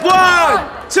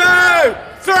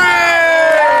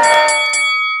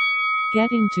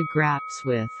getting to grips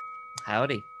with.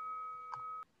 Howdy.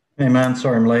 Hey man,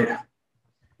 sorry I'm late.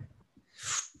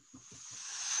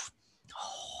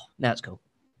 That's cool.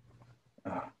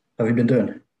 How have you been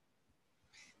doing?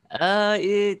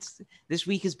 It's this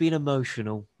week has been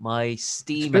emotional. My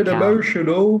Steam It's been account.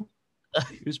 emotional.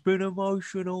 It's been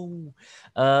emotional.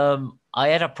 I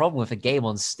had a problem with a game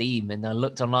on Steam, and I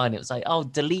looked online. It was like, "Oh,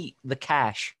 delete the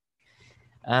cache."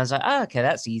 And I was like, "Oh, okay,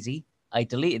 that's easy." I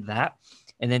deleted that,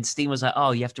 and then Steam was like,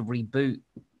 "Oh, you have to reboot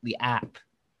the app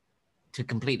to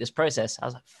complete this process." I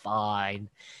was like, "Fine."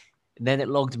 And then it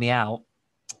logged me out,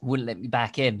 wouldn't let me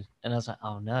back in, and I was like,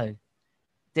 "Oh no."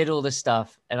 Did all this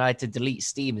stuff, and I had to delete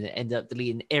Steam, and it ended up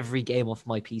deleting every game off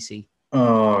my PC.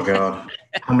 Oh god.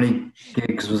 How many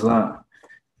gigs was that?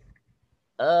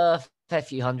 Fair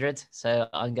few hundred. So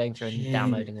I'm going through and Jeez.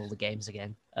 downloading all the games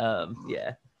again.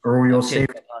 Yeah. Are all your I've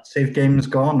changed save games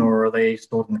gone or are they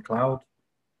stored in the cloud?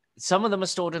 Some of them are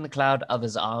stored in the cloud,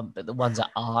 others aren't. But the ones that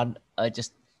aren't, I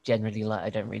just generally like. I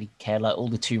don't really care. Like all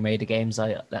the Tomb Raider games,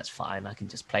 that's fine. I can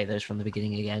just play those from the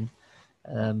beginning again.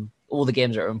 All the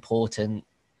games that are important,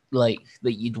 like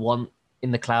that you'd want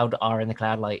in the cloud, are in the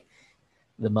cloud, like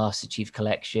the Master Chief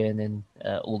Collection and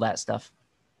all that stuff.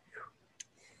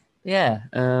 Yeah.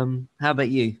 How about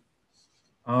you?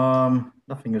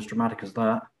 Nothing as dramatic as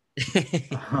that.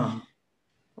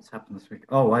 What's happened this week?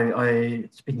 Oh, I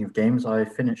speaking of games, I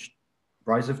finished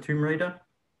Rise of Tomb Raider.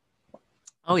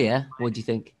 Oh yeah. What do you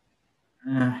think?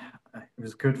 Uh, it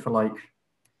was good for like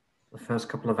the first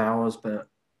couple of hours, but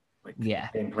like Yeah.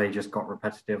 gameplay just got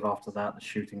repetitive after that. The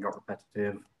shooting got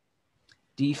repetitive.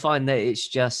 Do you find that it's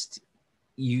just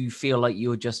you feel like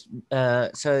you're just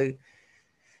so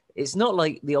it's not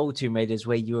like the old Tomb Raiders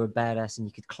where you were a badass and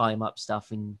you could climb up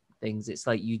stuff and things. It's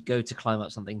like you'd go to climb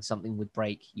up something, something would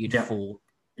break, you'd Yeah. fall,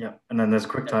 Yeah, and then there's a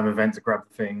quick time event to grab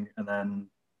the thing, and then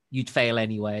you'd fail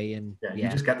anyway, and yeah, you yeah,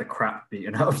 just get the crap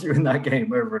beaten out of you in that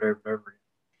game over and over and over.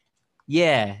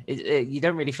 yeah. You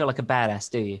don't really feel like a badass,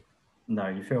 do you? No,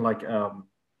 you feel like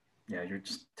yeah, you're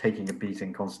just taking a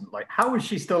beating constant. Like, how is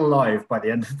she still alive by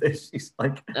the end of this? She's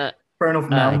like Uh, thrown off yeah.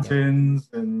 mountains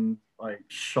and like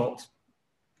shot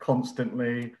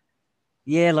constantly.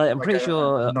 Yeah, like I'm Like pretty a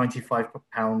sure.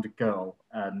 95-pound girl,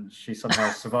 and she's somehow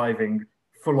surviving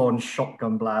full-on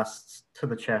shotgun blasts to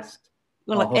the chest.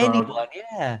 Well, Oh, like hold on, anyone,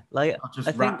 yeah. Like I'll I just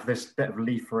think wrap this bit of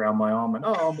leaf around my arm, and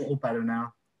oh, I'm all better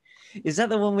now. is that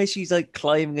the one where she's like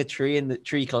climbing a tree and the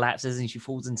tree collapses and she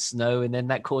falls in snow and then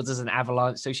that causes an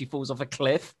avalanche, so she falls off a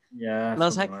cliff. Yeah, And I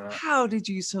was something like, like that. how did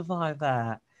you survive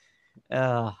that?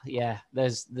 Yeah.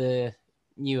 There's the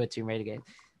newer Tomb Raider games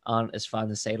aren't as fun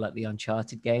as say like the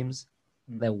Uncharted games.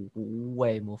 They're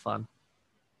way more fun.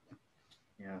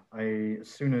 Yeah, as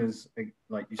soon as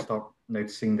like you start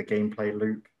noticing the gameplay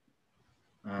loop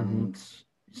and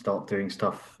you start doing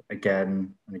stuff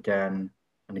again and again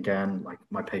and again, like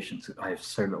my patience, I have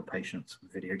so little patience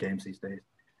with video games these days.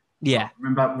 Yeah.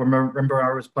 Remember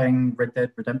I was playing Red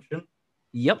Dead Redemption?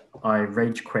 Yep. I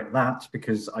rage quit that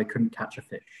because I couldn't catch a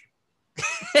fish.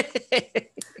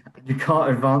 You can't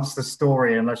advance the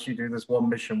story unless you do this one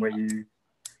mission where you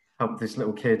help this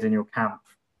little kid in your camp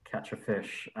catch a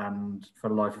fish, and for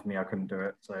the life of me, I couldn't do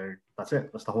it. So that's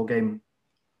it. That's the whole game.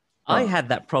 I had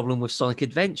that problem with Sonic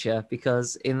Adventure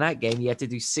because in that game you had to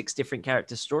do 6 different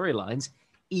character storylines.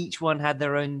 Each one had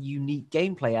their own unique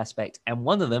gameplay aspect, and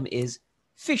one of them is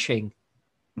fishing.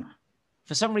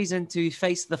 For some reason, to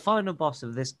face the final boss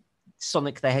of this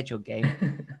Sonic the Hedgehog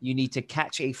game, you need to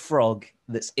catch a frog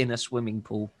that's in a swimming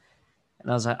pool. And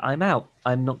I was like, I'm out.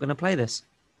 I'm not going to play this.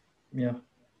 Yeah,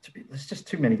 there's just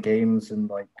too many games, and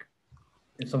like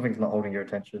if something's not holding your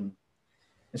attention,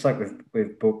 it's like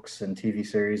with books and TV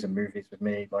series and movies with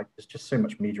me. Like there's just so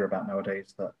much media about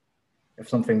nowadays that if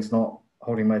something's not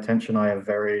holding my attention, I have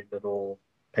very little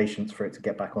patience for it to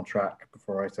get back on track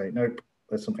before I say nope.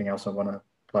 There's something else I want to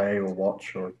play or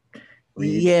watch or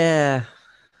read. Yeah,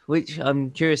 which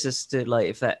I'm curious as to like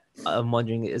if that I'm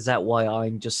wondering is that why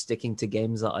I'm just sticking to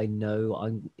games that I know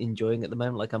I'm enjoying at the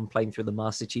moment? Like I'm playing through the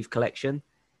Master Chief Collection,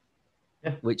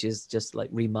 Yeah. which is just like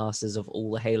remasters of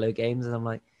all the Halo games, and I'm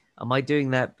like, am I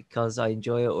doing that because I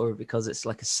enjoy it or because it's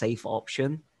like a safe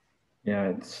option? Yeah,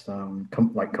 it's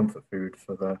like comfort food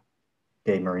for the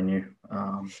gamer in you.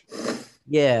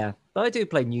 Yeah, but I do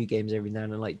play new games every now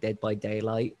and then, like Dead by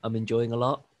Daylight. I'm enjoying a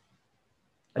lot.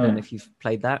 I don't know if you've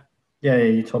played that. Yeah,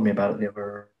 you told me about it the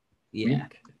other Yeah,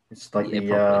 week. It's like yeah, the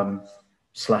probably.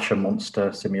 slasher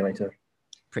monster simulator.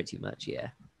 Pretty much, yeah.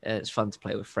 It's fun to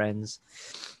play with friends.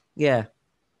 Yeah.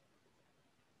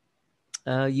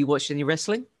 You watched any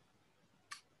wrestling?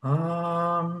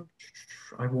 I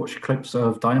watched clips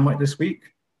of Dynamite this week.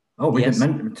 Oh, we Yes.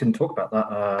 didn't talk about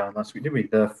that last week, did we?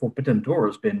 The Forbidden Door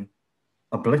has been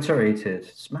obliterated,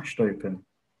 smashed open.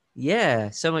 Yeah,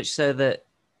 so much so that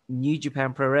New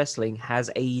Japan Pro Wrestling has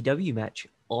AEW match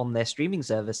on their streaming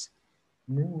service.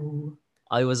 Ooh.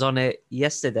 I was on it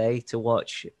yesterday to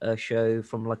watch a show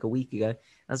from like a week ago.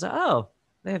 I was like, oh,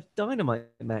 they have Dynamite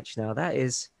match now. That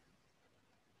is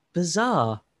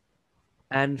bizarre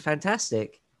and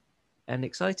fantastic and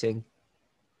exciting.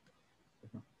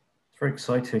 It's very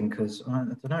exciting because I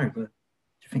don't know, but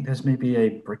do you think there's maybe a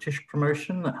British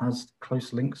promotion that has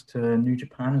close links to New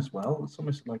Japan as well? It's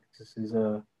almost like this is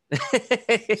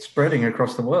I spreading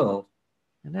across the world.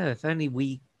 know, if only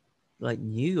we like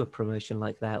knew a promotion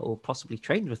like that or possibly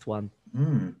trained with one.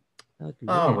 Mm. That would be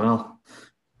Oh weird. well.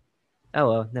 Oh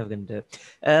well, never gonna do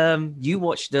it. You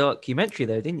watched the documentary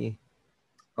though, didn't you?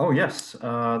 Oh yes,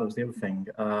 that was the other thing.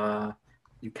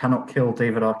 You cannot kill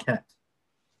David Arquette.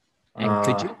 And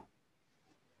could Uh, you?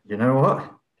 you know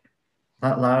what?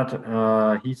 That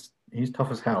lad, he's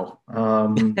tough as hell.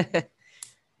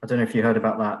 I don't know if you heard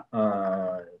about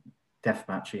that death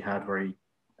match he had where he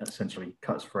essentially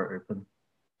cut his throat open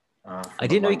I from a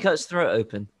didn't know he light. cut his throat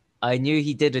open. I knew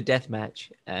he did a death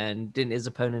match, and didn't his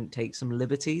opponent take some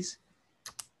liberties?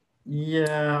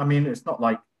 Yeah, I mean, it's not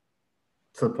like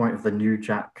to the point of the New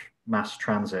Jack mass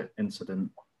transit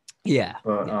incident, Yeah,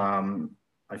 but yeah,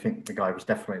 I think the guy was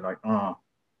definitely like, oh,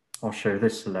 I'll show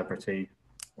this celebrity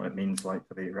what it means like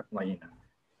to be like,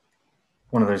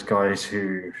 one of those guys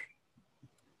who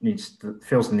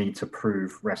feels the need to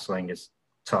prove wrestling is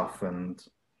tough, and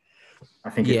I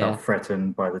think he felt yeah.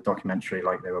 threatened by the documentary,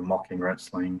 like they were mocking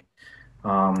wrestling.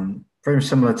 Very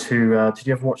similar to, did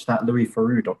you ever watch that Louis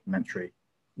Theroux documentary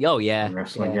Oh on yeah,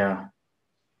 wrestling? yeah,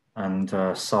 Yeah,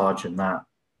 and Sarge in that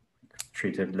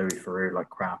treated Louis Theroux like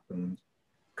crap, and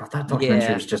God, that documentary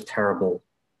yeah. was just terrible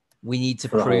We need to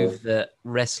for the prove whole. that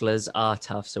wrestlers are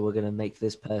tough, so we're gonna make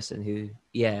this person who,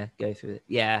 yeah, go through it.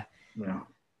 Yeah, You know,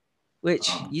 which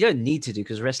um, you don't need to do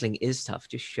because wrestling is tough.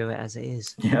 Just show it as it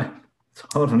is. yeah, it's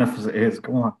hard enough as it is.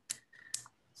 Come on.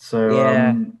 So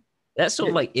Yeah, that's sort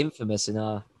yeah, of like infamous in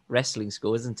our wrestling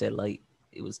school, isn't it? Like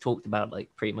it was talked about like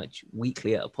pretty much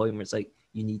weekly at a point where it's like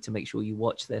you need to make sure you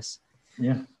watch this.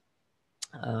 yeah,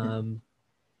 Um,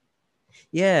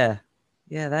 yeah,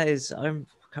 yeah, that is. I can't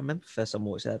remember the first time I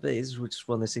watched that, but it's just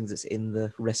one of those things that's in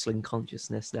the wrestling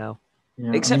consciousness now.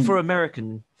 yeah. I Except for mean,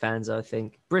 American fans, I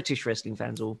think British wrestling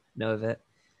fans will know of it.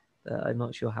 I'm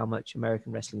not sure how much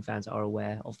American wrestling fans are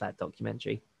aware of that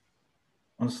documentary.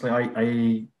 honestly,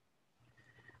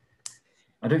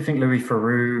 I don't think Louis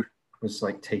Theroux was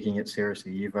like taking it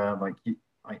seriously either. Like,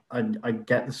 I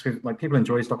get this with like people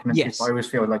enjoy his documentaries, but I Yes, always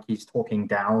feel like he's talking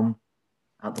down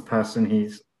at the person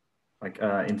he's like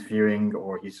interviewing,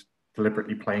 or he's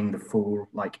deliberately playing the fool.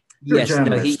 Like, you're a yes, no,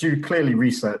 journalist, you clearly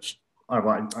researched. I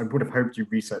would have hoped you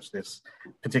researched this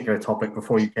particular topic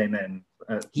before you came in.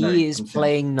 No, he he is comes in.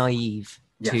 playing naive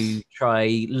to Yes.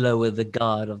 try lower the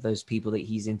guard of those people that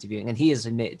he's interviewing, and he has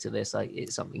admitted to this. Like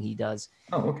it's something he does,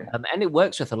 Oh, okay. and it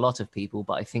works with a lot of people.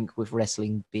 But I think with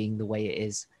wrestling being the way it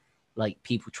is, like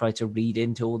people try to read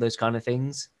into all those kind of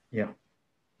things. Yeah.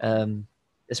 Um,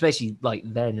 especially like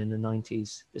then in the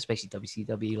 90s, especially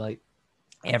WCW, like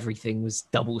everything was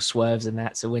double swerves and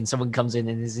that. So when someone comes in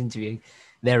and is interviewing,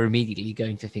 they're immediately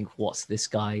going to think, what's this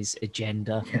guy's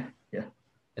agenda? Yeah. Yeah.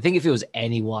 I think if it was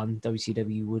anyone,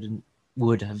 WCW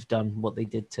would have done what they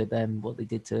did to them, what they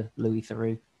did to Louis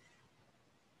Theroux,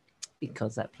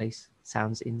 because that place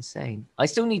sounds insane. I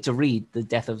still need to read the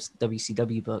Death of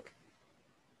WCW book.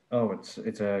 Oh, it's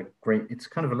a great. It's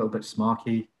kind of a little bit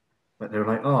smarky, but they're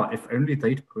like, oh, if only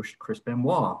they'd pushed Chris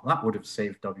Benoit, that would have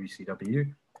saved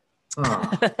WCW.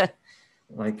 Ah,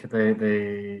 like they're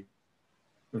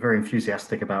very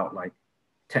enthusiastic about like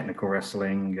technical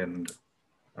wrestling and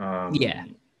Yeah,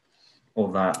 all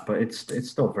that, but it's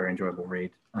still a very enjoyable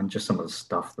read, and just some of the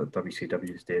stuff that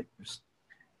WCW's did, just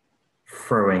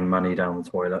throwing money down the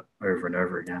toilet over and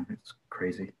over again. It's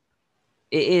crazy.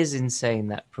 it is insane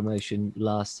that promotion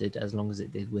lasted as long as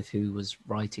it did with who was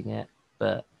writing it.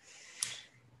 But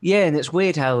yeah, and it's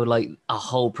weird how like a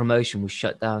whole promotion was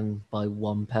shut down by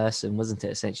one person, wasn't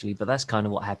it? Essentially, but that's kind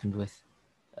of what happened with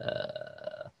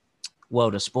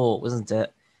World of Sport, wasn't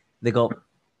it? They got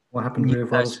What happened new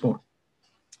with World of person. Sport?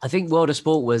 I think World of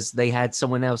Sport was they had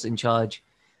someone else in charge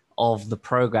of the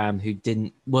program who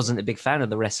wasn't a big fan of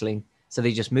the wrestling, so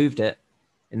they just moved it,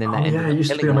 and then that Oh yeah, ended it up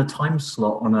used to be killing on a it. time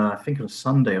slot on a, I think it was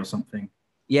Sunday or something.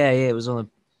 Yeah, yeah, it was on a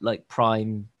like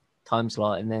prime time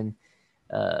slot, and then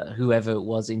whoever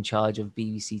was in charge of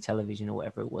BBC television or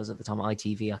whatever it was at the time,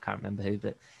 ITV, I can't remember who,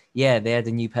 but yeah, they had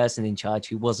a new person in charge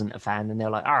who wasn't a fan, and they're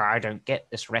like, "Oh, I don't get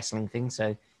this wrestling thing."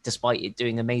 So, despite it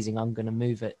doing amazing, I'm going to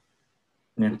move it.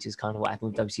 Yeah. Which is kind of what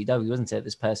happened with WCW, wasn't it?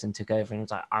 This person took over and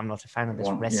was like, "I'm not a fan of this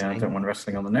wrestling." I don't want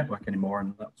wrestling on the network anymore,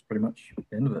 and that was pretty much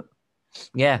the end of it.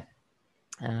 Yeah.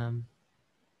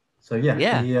 So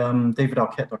yeah, the David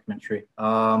Arquette documentary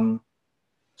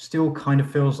still kind of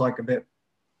feels like a bit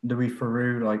Louis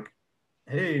Theroux, like,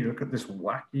 hey, look at this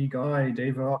wacky guy,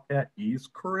 David Arquette, he's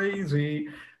crazy.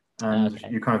 And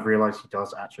you kind of realize he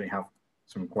does actually have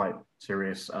some quite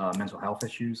serious mental health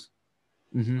issues.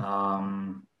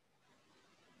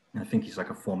 I think he's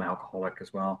like a former alcoholic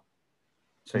as well.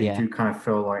 So you do kind of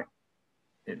feel like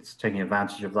it's taking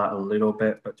advantage of that a little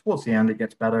bit, but towards the end it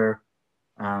gets better.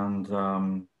 And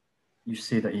you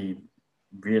see that he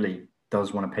really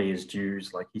does want to pay his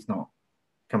dues. Like, he's not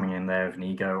coming in there with an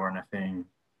ego or anything.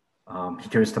 He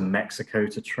goes to Mexico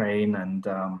to train, and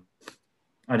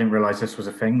I didn't realize this was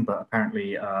a thing, but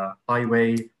apparently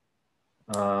highway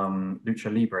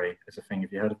lucha libre is a thing.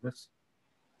 Have you heard of this?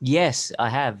 Yes, I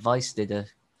have. Vice did a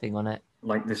thing on it.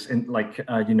 Like this, when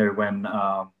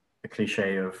the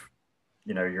cliche of,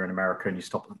 you're in America and you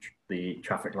stop the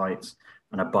traffic lights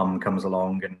and a bum comes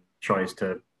along and tries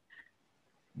to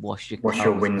wash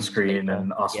your windscreen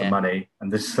and ask for money.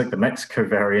 And this is like the Mexico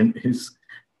variant, is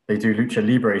they do lucha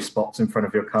libre spots in front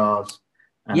of your cars,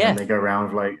 and then they go around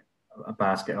with like a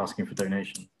basket asking for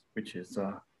donations, which is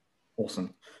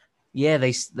awesome. Yeah,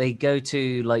 they go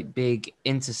to like big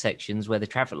intersections where the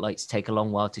traffic lights take a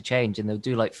long while to change, and they'll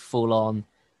do like full on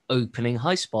opening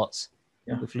high spots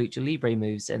with lucha libre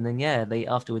moves, and then they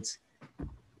afterwards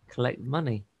collect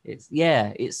money. It's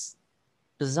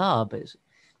bizarre, but it's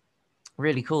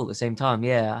really cool at the same time.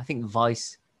 Yeah, I think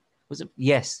Vice was it?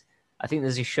 Yes, I think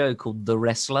there's a show called The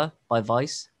Wrestler by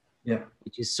Vice. Yeah,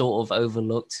 which is sort of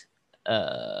overlooked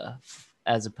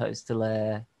as opposed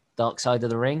to Dark Side of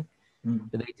the Ring.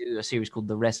 But they do a series called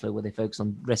The Wrestler where they focus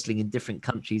on wrestling in different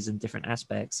countries and different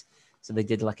aspects. So they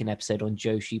did like an episode on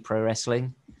Joshi Pro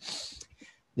Wrestling.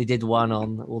 They did one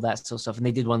on all that sort of stuff, and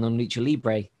they did one on Lucha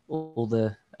Libre, all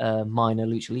the minor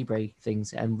Lucha Libre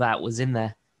things, and that was in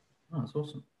there. Oh, that's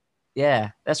awesome.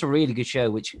 Yeah, that's a really good show,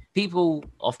 which people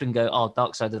often go, "Oh,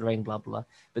 Dark Side of the Ring, blah, blah."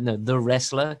 But no, The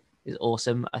Wrestler is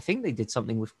awesome. I think they did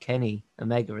something with Kenny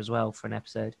Omega as well for an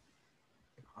episode.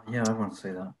 Yeah, I want to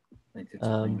say that. They did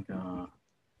something.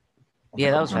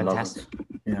 That was fantastic.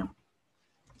 Yeah.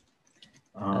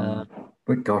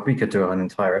 But God, we could do an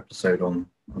entire episode on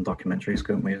documentaries,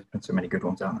 couldn't we? There's been so many good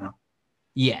ones out now.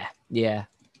 Yeah.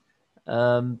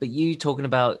 But you talking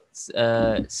about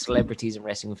celebrities and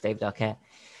wrestling with David Arquette.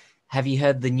 Have you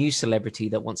heard the new celebrity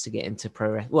that wants to get into pro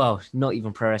wrestling? Well, not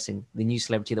even pro wrestling. The new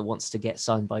celebrity that wants to get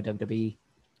signed by WWE.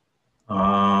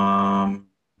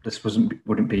 This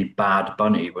wouldn't be Bad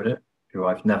Bunny, would it? Who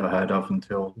I've never heard of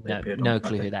until they appeared on no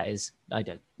clue who that is. I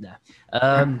don't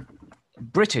know.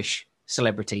 British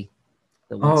celebrity.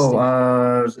 Is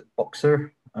it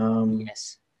boxer?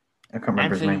 Yes. I can't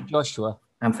remember his name.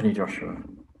 Anthony Joshua.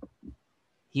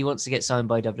 He wants to get signed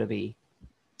by WWE,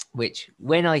 which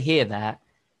when I hear that,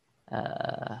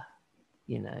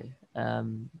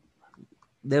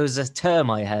 there was a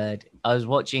term I heard. I was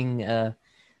watching, I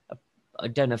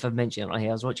don't know if I've mentioned it on here.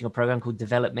 I was watching a program called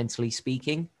Developmentally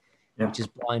Speaking, which is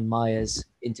Brian Myers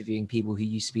interviewing people who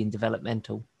used to be in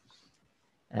developmental.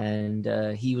 And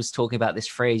he was talking about this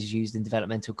phrase used in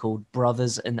developmental called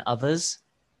brothers and others,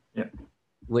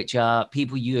 which are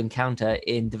people you encounter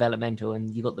in developmental.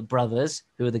 And you've got the brothers,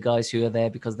 who are the guys who are there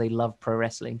because they love pro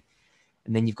wrestling.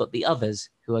 And then you've got the others,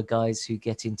 who are guys who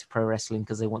get into pro wrestling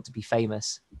because they want to be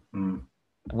famous. And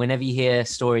whenever you hear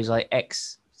stories like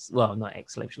not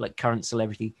ex-celebrity, like current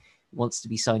celebrity wants to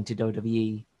be signed to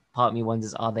WWE, part of me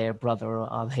wonders, are they a brother or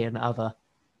are they an other?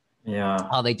 Yeah.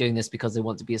 Are they doing this because they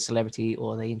want to be a celebrity,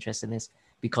 or are they interested in this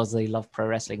because they love pro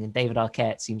wrestling? And David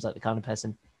Arquette seems like the kind of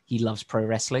person, he loves pro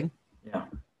wrestling. Yeah.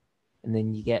 And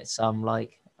then you get some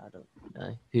like, I don't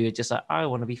know, who are just like, I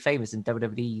want to be famous in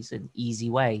WWE's an easy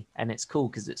way. And it's cool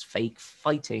because it's fake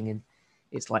fighting and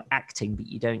it's like acting, but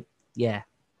you don't,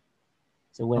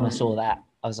 So when I saw that,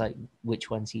 I was like, which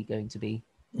one's he going to be?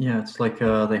 Yeah, it's like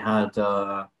they had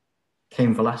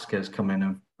Cain Velasquez come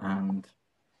in and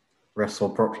wrestle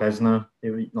Brock Lesnar.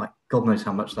 Like, God knows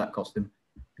how much that cost him.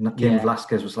 And Cain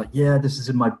Velasquez was like, this is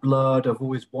in my blood. I've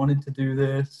always wanted to do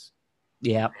this.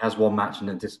 Yeah. He has one match and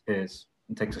then disappears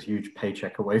and takes a huge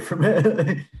paycheck away from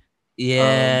it.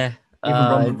 Yeah.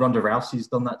 Even Ronda Rousey's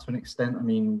done that to an extent. I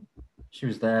mean, she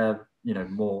was there,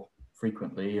 more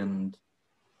frequently,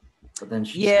 but then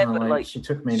she she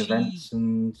took main events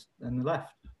and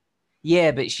left.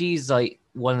 Yeah, but she's like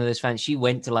one of those fans. She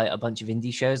went to like a bunch of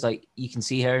indie shows. Like you can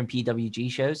see her in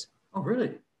PWG shows. Oh,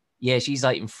 really? Yeah, she's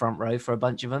like in front row for a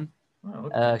bunch of them. Oh,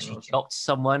 okay. She chopped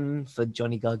someone for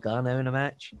Johnny Gargano in a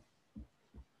match.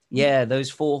 Yeah, those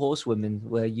four horsewomen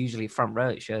were usually front row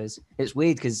at shows. It's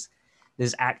weird because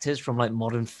there's actors from like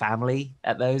Modern Family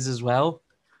at those as well.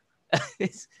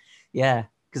 Yeah,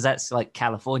 because that's like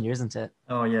California, isn't it?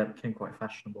 Oh, yeah, it became quite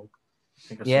fashionable. I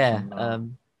think I saw Yeah,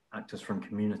 some actors from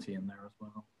Community in there as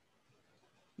well.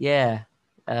 yeah.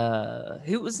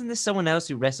 Who wasn't there someone else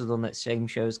who wrestled on that same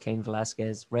show as Cain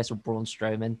Velasquez, wrestled Braun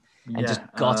Strowman, and just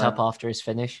got up after his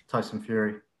finish? Tyson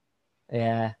Fury.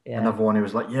 Yeah. Another one who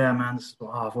was like, yeah, man, this is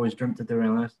what I've always dreamt of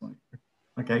doing this. Like,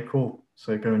 okay, cool.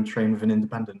 So go and train with an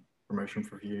independent promotion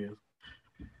for a few years.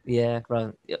 Yeah,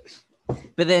 right. Yep.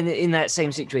 But then in that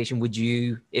same situation, would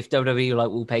you, if WWE like,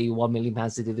 will pay you £1 million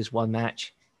to do this one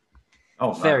match?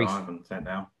 Oh, no, I haven't said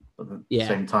now. But at the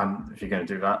same time, if you're going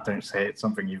to do that, don't say it's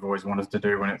something you've always wanted to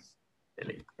do when it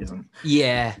really isn't.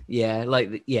 Yeah.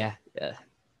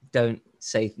 Don't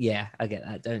say, I get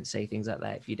that. Don't say things like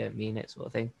that if you don't mean it, sort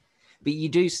of thing. But you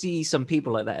do see some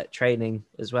people like that at training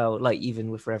as well. Like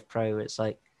even with Rev Pro, it's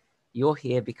like, you're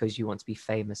here because you want to be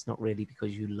famous, not really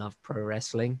because you love pro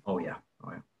wrestling. Oh, yeah.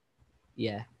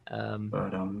 Yeah.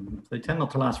 But they tend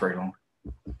not to last very long.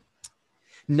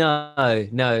 No.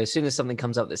 As soon as something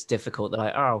comes up that's difficult, they're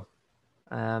like,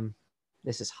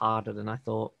 this is harder than I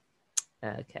thought.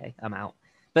 Okay, I'm out.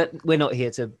 But we're not here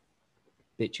to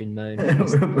bitch and moan.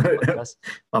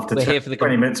 After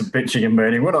 20 minutes of bitching and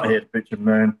moaning, we're not here to bitch and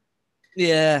moan.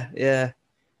 Yeah.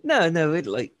 No,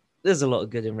 there's a lot of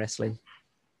good in wrestling.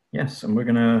 Yes, and we're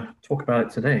going to talk about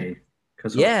it today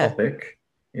because our topic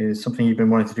is something you've been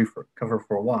wanting to cover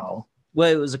for a while. Well,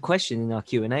 it was a question in our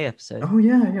Q&A episode. Oh,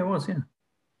 yeah, it was, yeah.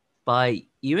 By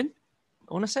Ewan,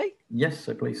 I want to say? Yes,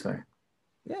 I believe so.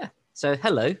 Yeah. So,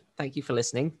 hello. Thank you for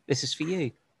listening. This is for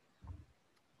you.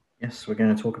 Yes, we're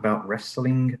going to talk about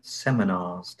wrestling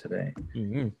seminars today.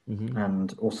 Mm-hmm.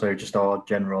 And also just our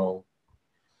general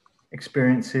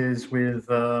experiences with,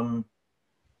 what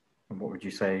would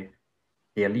you say,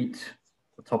 the elite,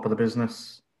 the top of the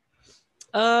business?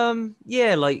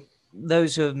 Yeah, like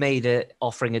those who have made it,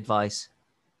 offering advice.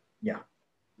 Yeah.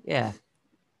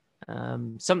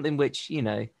 Something which,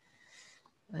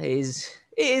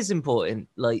 is important,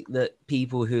 like that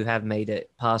people who have made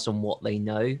it pass on what they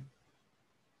know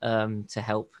to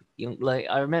help. Like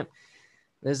I remember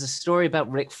there's a story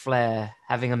about Ric Flair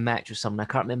having a match with someone, I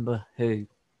can't remember who,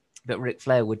 but Ric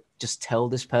Flair would just tell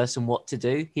this person what to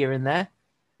do here and there.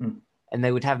 And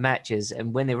they would have matches,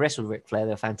 and when they wrestled Ric Flair,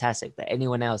 they were fantastic, but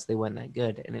anyone else, they weren't that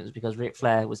good. And it was because Ric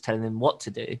Flair was telling them what to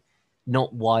do,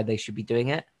 not why they should be doing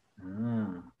it.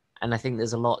 And I think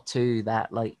there's a lot to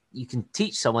that. Like you can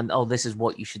teach someone, oh, this is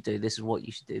what you should do. This is what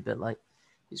you should do. But like,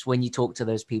 it's when you talk to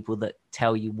those people that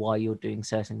tell you why you're doing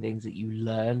certain things that you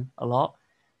learn a lot.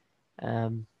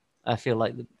 I feel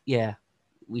like,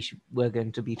 we're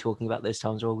going to be talking about those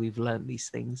times where we've learned these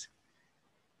things.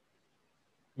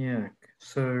 Yeah.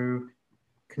 So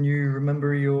can you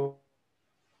remember your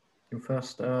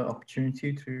first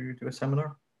opportunity to do a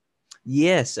seminar?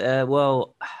 Yes.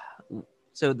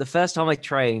 So the first time I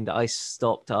trained, I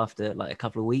stopped after like a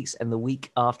couple of weeks. And the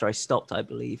week after I stopped, I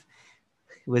believe,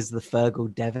 was the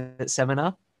Fergal Devitt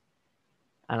seminar.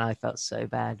 And I felt so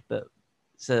bad. But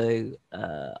so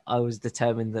I was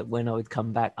determined that when I would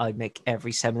come back, I'd make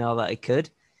every seminar that I could.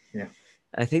 Yeah.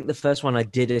 I think the first one I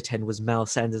did attend was Mal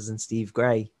Sanders and Steve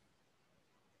Gray,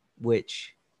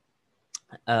 which,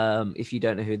 if you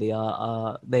don't know who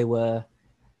they were,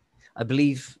 I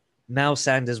believe Mal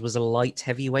Sanders was a light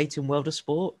heavyweight in World of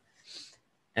Sport.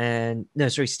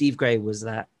 Steve Gray was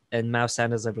that. And Mal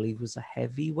Sanders, I believe, was a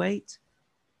heavyweight.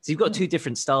 So you've got two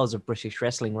different styles of British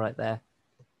wrestling right there.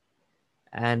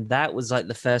 And that was like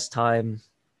the first time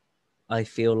I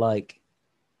feel like,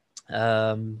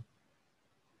 so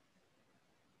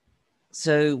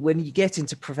when you get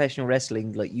into professional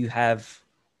wrestling, like you have,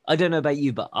 I don't know about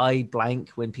you, but I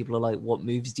blank when people are like, what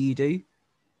moves do you do?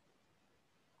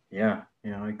 Yeah,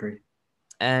 I agree.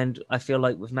 And I feel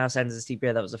like with Mal Sanders and Steve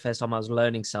Gray, that was the first time I was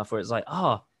learning stuff where it's like,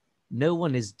 no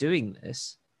one is doing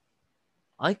this.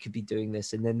 I could be doing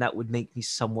this, and then that would make me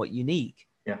somewhat unique.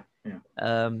 Yeah.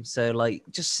 So like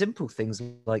just simple things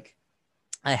like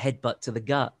a headbutt to the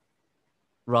gut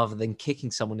rather than kicking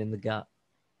someone in the gut.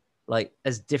 Like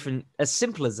as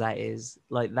simple as that is,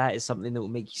 like that is something that will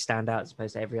make you stand out as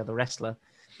opposed to every other wrestler.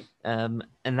 And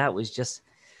that was just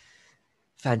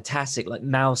fantastic. Like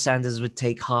Mal Sanders would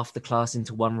take half the class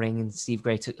into one ring and Steve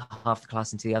Gray took half the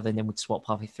class into the other, and then would swap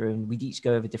halfway through, and we'd each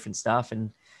go over different stuff.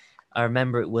 And I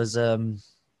remember it was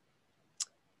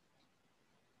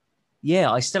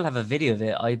Yeah, I still have a video of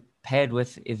it. I paired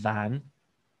with Ivan,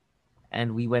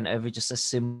 and we went over just a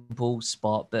simple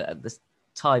spot. But at the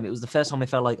time, it was the first time I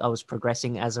felt like I was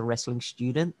progressing as a wrestling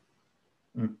student.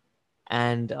 Mm.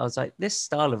 And I was like, this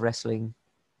style of wrestling,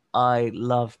 I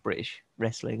love British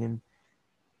wrestling. And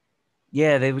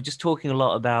yeah, they were just talking a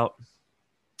lot about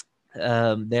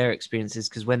their experiences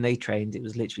because when they trained, it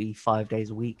was literally 5 days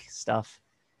a week stuff.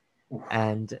 Oof.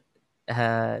 And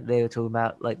they were talking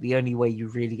about like the only way you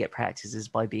really get practice is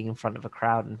by being in front of a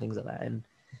crowd and things like that. And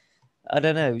I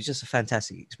don't know, it was just a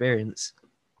fantastic experience.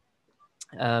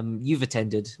 You've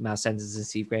attended Mouse Sanders and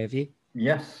Steve Gray, have you?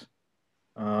 Yes.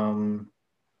 I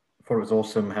thought it was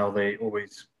awesome how they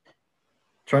always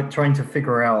trying to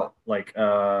figure out like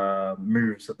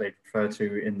moves that they refer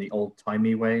to in the old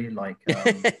timey way, like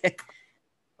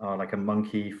a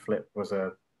monkey flip was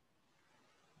a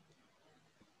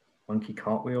monkey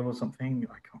cartwheel or something.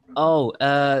 I can't remember. Oh,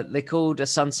 they called a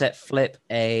sunset flip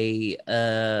a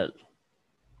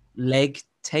leg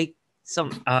take.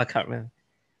 I can't remember.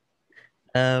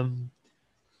 Um,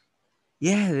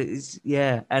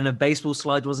 yeah, and a baseball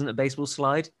slide wasn't a baseball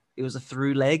slide; it was a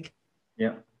through leg.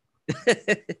 Yeah,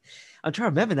 I'm trying to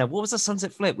remember now. What was a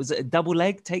sunset flip? Was it a double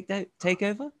leg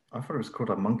takeover? I thought it was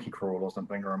called a monkey crawl or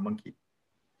something, or a monkey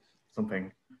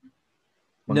something.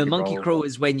 No, Monkey monkey roll. crawl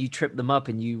is when you trip them up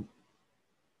and you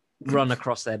run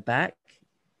across their back.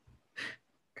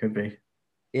 Could be.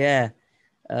 Yeah,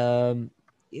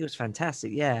 it was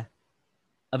fantastic. Yeah,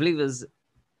 I believe it was.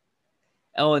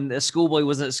 Oh, and a schoolboy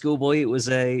wasn't a schoolboy; it was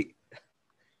a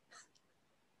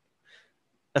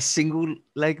single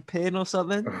leg pin or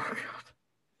something. Oh god.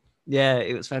 Yeah,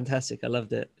 it was fantastic. I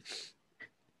loved it.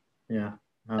 Yeah.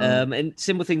 And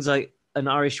simple things like an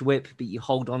Irish whip, but you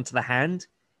hold on to the hand,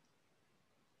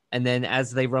 and then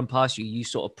as they run past you, you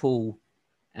sort of pull,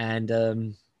 and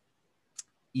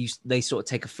they sort of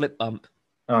take a flip bump.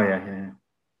 Oh yeah,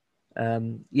 yeah,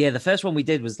 Yeah, the first one we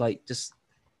did was like just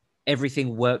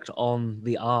everything worked on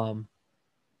the arm,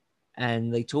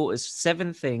 and they taught us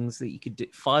 7 things that you could do,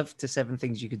 5 to 7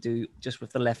 things you could do just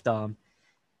with the left arm,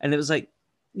 and it was like,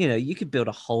 you could build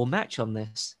a whole match on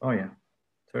this. Oh yeah,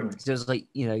 totally. So it was like,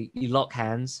 you lock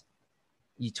hands,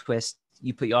 you twist,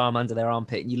 you put your arm under their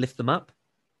armpit, and you lift them up,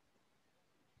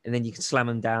 and then you can slam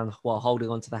them down while holding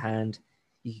onto the hand.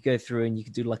 You could go through and you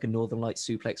could do like a Northern Light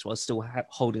suplex while still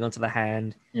holding onto the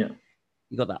hand. Yeah.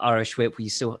 You got that Irish whip where you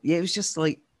still, yeah, it was just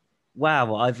like,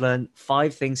 wow, I've learned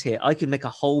 5 things here. I could make a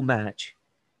whole match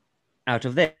out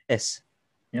of this.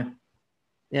 Yeah.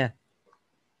 Yeah.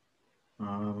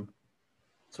 So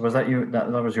was that you?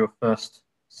 That was your first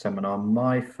seminar.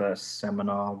 My first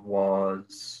seminar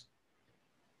was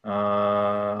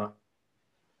uh,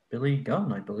 Billy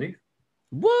Gunn, I believe.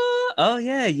 What? Oh,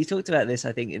 yeah. You talked about this,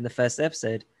 I think, in the first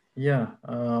episode. Yeah.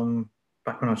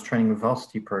 Back when I was training with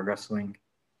Varsity Pro Wrestling,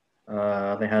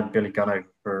 they had Billy Gunn over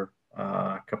for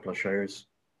a couple of shows,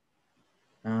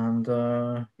 and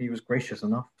he was gracious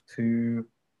enough to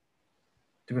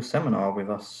do a seminar with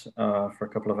us for a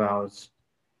couple of hours.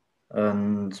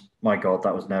 And my God,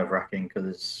 that was nerve-wracking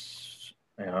because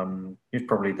he's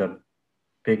probably the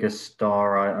biggest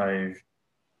star I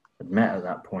had met at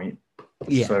that point.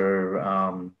 Yeah.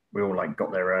 So we all like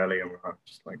got there early and we were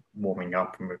just like warming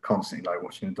up and we were constantly like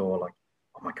watching the door, like,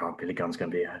 oh my God, Billy Gunn's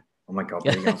gonna be here. Oh my God,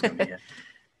 Billy Gunn's gonna be here.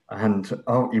 And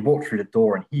he walked through the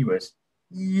door and he was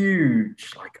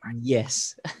huge. Like,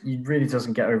 yes, he really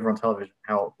doesn't get over on television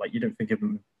how like you don't think of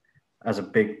him as a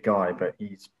big guy, but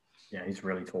he's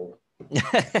really tall.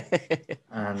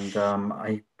 And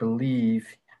I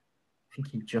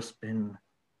think he'd just been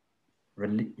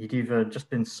he'd either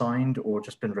just been signed or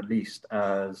just been released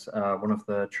as one of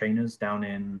the trainers down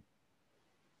in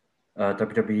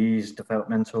WWE's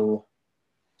developmental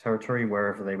territory,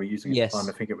 wherever they were using it at the time.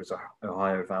 I think it was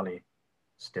Ohio Valley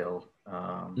still,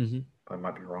 but I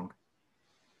might be wrong.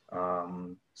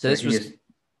 So this was...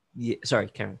 sorry,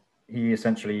 Karen. He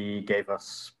essentially gave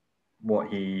us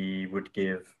what he would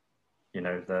give,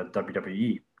 the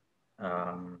WWE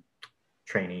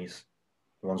trainees,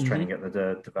 the ones training at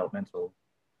the developmental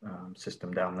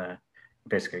system down there. He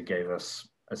basically gave us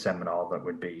a seminar that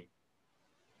would be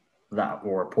that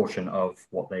or a portion of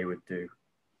what they would do.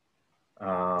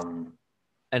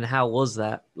 And how was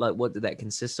that? Like, what did that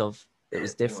consist of? It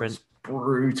was different. It was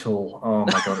brutal. Oh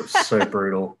my God, it was so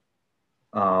brutal.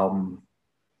 I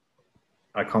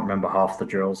can't remember half the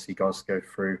drills he guys go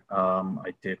through.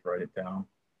 I did write it down.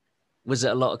 Was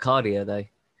it a lot of cardio though?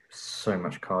 So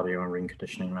much cardio and ring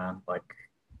conditioning, man. Like,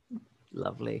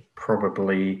 lovely.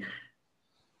 Probably,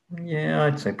 yeah,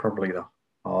 I'd say probably the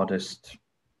hardest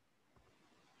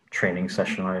training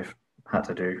session I've had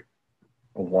to do,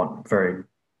 or one very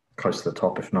close to the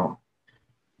top, if not.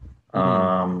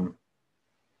 I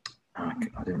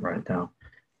didn't write it down.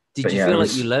 Did But you yeah, feel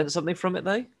like you learned something from it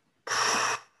though?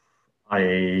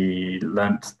 I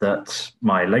learnt that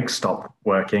my legs stopped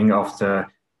working after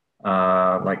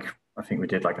like I think we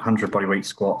did like 100 bodyweight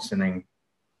squats and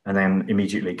then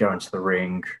immediately go into the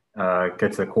ring, go to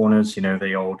the corners,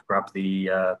 the old grab the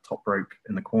top rope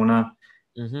in the corner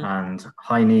Mm-hmm. and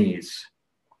high knees,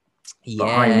 but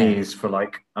high Yeah. knees for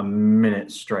like a minute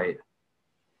straight.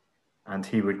 And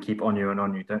he would keep on you and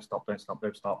on you, don't stop, don't stop,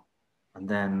 don't stop. And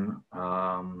then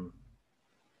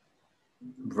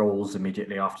rolls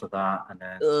immediately after that, and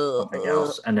then something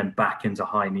else, and then back into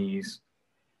high knees,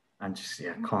 and just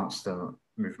constant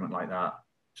movement like that,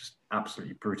 just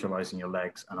absolutely brutalizing your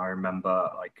legs. And I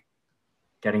remember like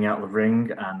getting out of the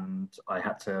ring, and I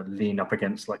had to lean up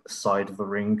against like the side of the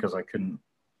ring because I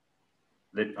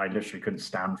literally couldn't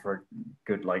stand for a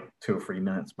good like 2 or 3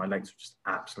 minutes. My legs were just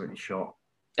absolutely shot.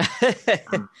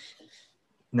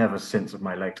 Never since have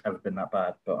my legs ever been that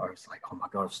bad, but I was like, oh my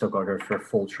God, I've still got to go for a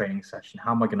full training session.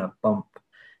 How am I going to bump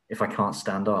if I can't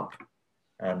stand up?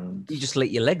 And you just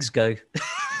let your legs go.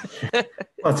 well,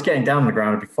 it's getting down on the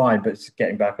ground would be fine, but it's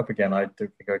getting back up again. I don't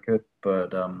think I could.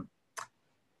 But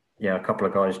yeah, a couple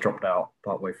of guys dropped out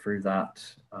partway through that.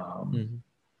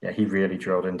 Yeah, he really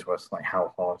drilled into us like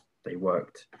how hard they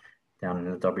worked down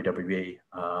in the WWE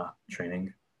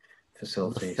training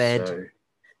facility. So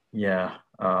yeah,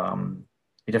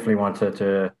 he definitely wanted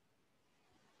to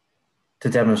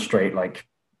demonstrate like,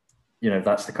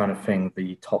 that's the kind of thing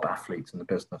the top athletes in the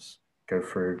business go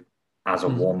through as a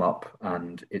warm-up,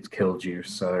 and it's killed you.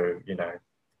 So,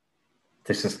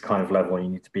 this is the kind of level you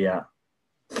need to be at.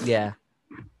 Yeah.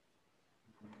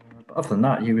 But other than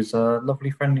that, he was a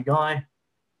lovely, friendly guy.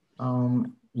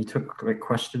 He took like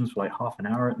questions for like half an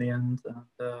hour at the end,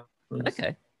 and was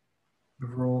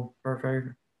overall very,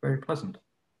 very, very pleasant.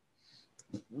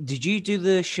 Did you do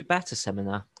the Shibata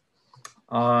seminar?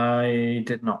 I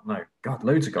did not know. God,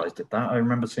 loads of guys did that. I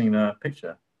remember seeing a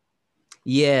picture.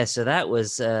 Yeah, so that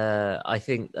was, I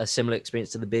think, a similar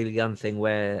experience to the Billy Gunn thing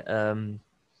where,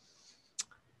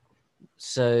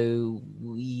 so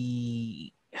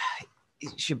he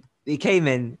came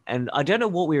in, and I don't know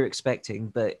what we were expecting,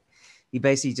 but he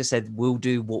basically just said, we'll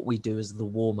do what we do as the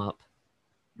warm-up.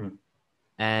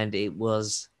 And it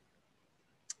was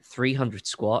 300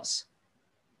 squats,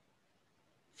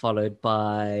 followed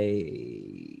by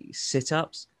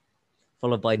sit-ups,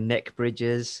 followed by neck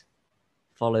bridges,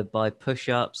 followed by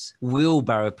push-ups,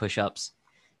 wheelbarrow push-ups.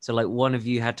 So like one of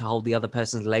you had to hold the other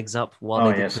person's legs up while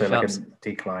they did push-ups. So like a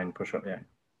decline push-up, yeah.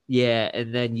 Yeah,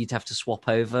 and then you'd have to swap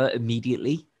over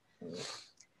immediately.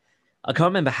 I can't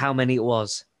remember how many it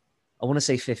was. I want to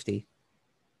say 50,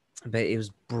 but it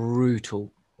was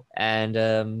brutal. And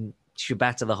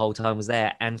Shibata the whole time was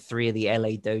there, and 3 of the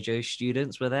LA Dojo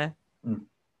students were there.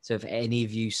 So if any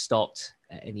of you stopped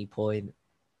at any point,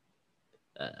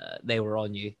 they were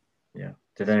on you. Yeah.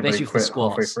 Did anybody quit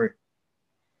halfway through?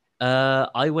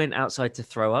 I went outside to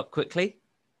throw up quickly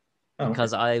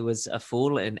because okay. I was a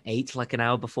fool and ate like an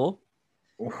hour before.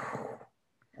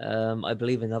 I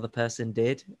believe another person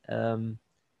did.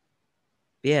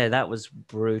 Yeah, that was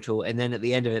brutal. And then at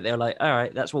the end of it, they were like, all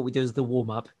right, that's what we do as the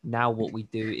warm-up. Now what we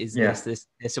do is this.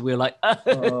 And we were like,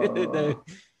 no.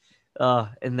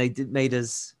 And they made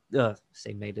us,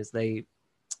 they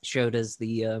showed us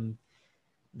the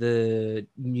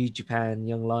New Japan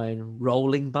Young Lion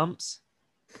rolling bumps.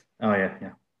 Oh,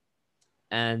 yeah.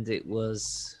 And it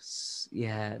was,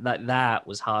 that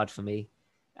was hard for me.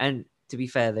 And to be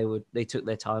fair, they took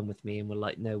their time with me and were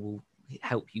like, no, we'll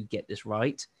help you get this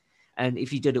right. And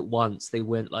if you did it once, they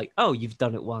weren't like, oh, you've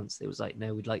done it once. They was like,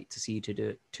 no, we'd like to see you to do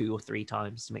it 2 or 3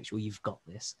 times to make sure you've got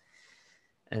this.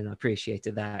 And I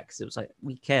appreciated that because it was like,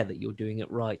 we care that you're doing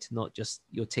it right, not just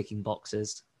you're ticking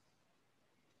boxes.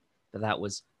 But that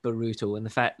was brutal. And the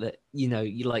fact that, you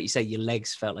like you say, your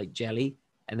legs felt like jelly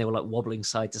and they were like wobbling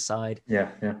side to side. Yeah.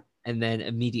 And then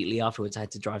immediately afterwards, I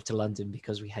had to drive to London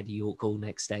because we had York all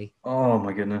next day. Oh,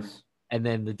 my goodness. And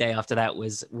then the day after that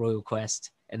was Royal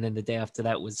Quest. And then the day after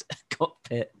that was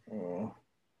Cockpit. Oh.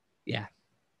 Yeah.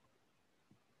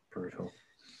 Brutal.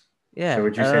 Yeah. So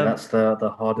would you say that's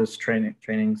the hardest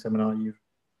training seminar you've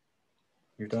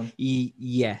done?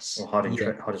 Yes. Or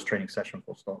hardest training session,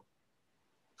 full stop?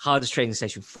 Hardest training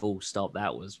session, full stop.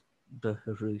 That was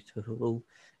brutal.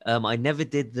 I never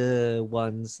did the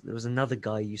ones. There was another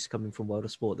guy who used to come in from World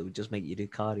of Sport that would just make you do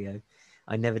cardio.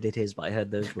 I never did his, but I heard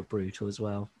those were brutal as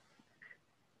well.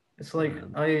 It's like,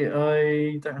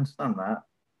 I don't understand that.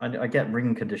 I get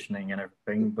ring conditioning and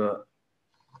everything, but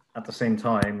at the same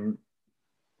time,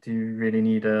 do you really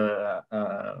need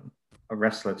a a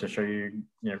wrestler to show you,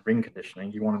 ring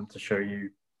conditioning. You want them to show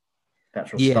you the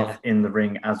actual Yeah. stuff in the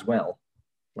ring as well.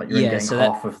 Like you're Yeah, getting so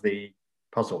half of the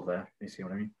puzzle there. You see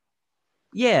what I mean?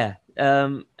 Yeah,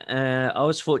 I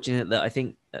was fortunate that I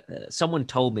think someone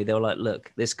told me, they were like,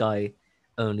 "Look, this guy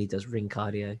only does ring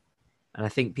cardio," and I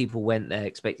think people went there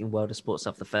expecting World of Sport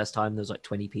stuff the first time. There was like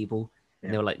 20 people,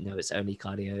 and they were like, "No, it's only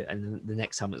cardio," and then the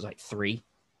next time it was like 3.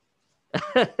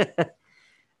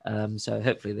 So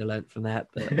hopefully they learned from that.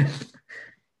 But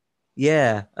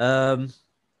yeah,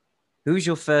 who was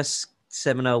your first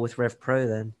seminar with Rev Pro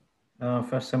then?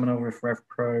 First seminar with Rev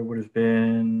Pro would have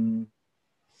been,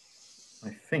 I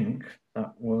think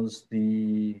that was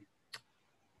Johnny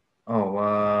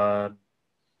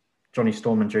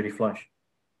Storm and Jody Fleisch.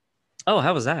 Oh,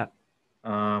 how was that?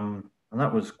 And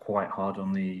that was quite hard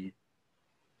on the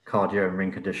cardio and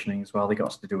ring conditioning as well. They got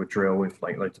us to do a drill with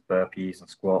like loads of burpees and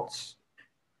squats.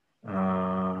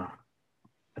 I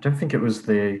don't think it was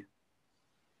the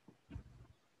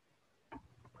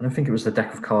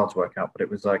deck of cards workout, but it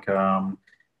was like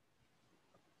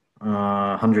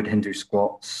 100 Hindu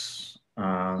squats,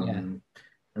 and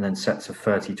then sets of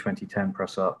 30, 20, 10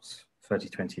 press ups, 30,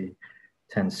 20,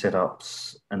 10 sit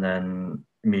ups, and then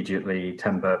immediately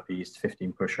 10 burpees,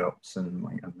 15 push ups, and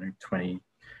like, I don't know, 20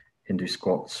 Hindu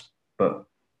squats. But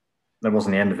that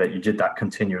wasn't the end of it. You did that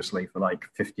continuously for like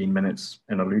 15 minutes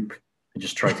in a loop. You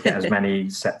just tried to get as many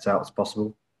sets out as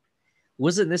possible.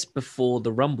 Wasn't this before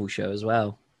the Rumble show as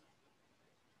well?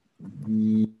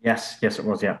 Yes, it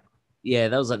was. Yeah. Yeah,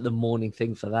 that was like the morning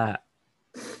thing for that.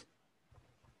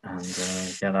 And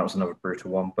that was another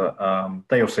brutal one. But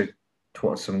they also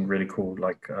taught us some really cool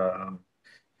like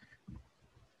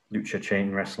lucha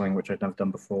chain wrestling, which I'd never done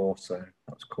before. So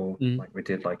that was cool. Like we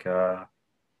did like a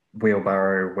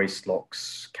wheelbarrow waist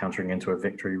locks countering into a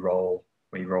victory roll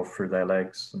where you roll through their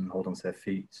legs and hold onto their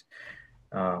feet.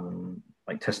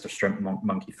 Like test of strength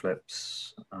monkey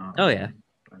flips. And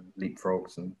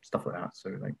leapfrogs and stuff like that.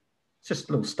 So like it's just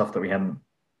little stuff that we hadn't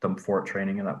done before at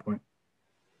training at that point.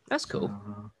 That's cool.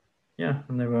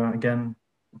 And they were again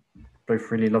both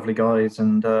really lovely guys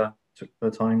and took the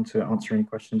time to answer any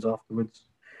questions afterwards.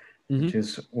 Which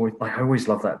is always, like, I always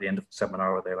love that at the end of the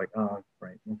seminar where they're like, "Oh,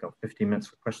 great, we've got 15 minutes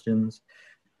for questions,"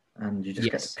 and you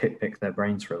just get to pick their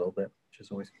brains for a little bit, which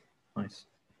is always nice.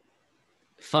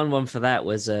 Fun one for that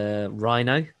was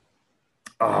Rhino.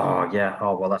 Oh yeah.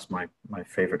 Oh well, that's my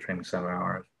favorite training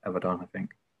seminar I've ever done, I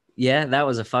think. Yeah, that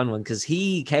was a fun one because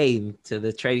he came to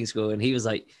the training school and he was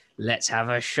like, "Let's have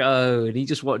a show," and he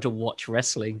just wanted to watch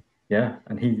wrestling. Yeah,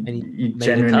 and he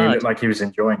genuinely looked like he was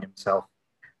enjoying himself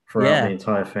throughout the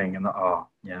entire thing. And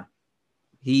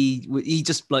he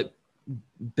just like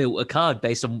built a card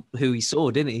based on who he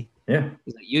saw, didn't he? Yeah.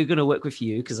 He's like, "You're gonna work with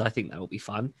you because I think that will be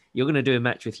fun. You're gonna do a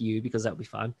match with you because that'll be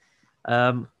fun."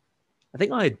 I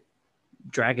think I had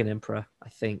Dragon Emperor, I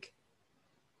think.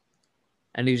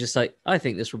 And he was just like, "I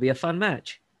think this will be a fun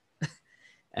match."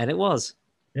 And it was.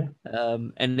 Yeah.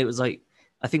 And it was like,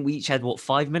 I think we each had 4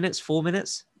 minutes?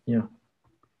 Yeah.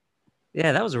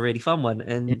 Yeah, that was a really fun one.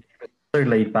 And so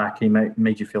laid back, he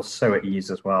made you feel so at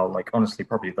ease as well. Like honestly,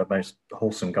 probably the most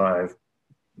wholesome guy I've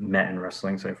met in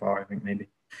wrestling so far, I think maybe.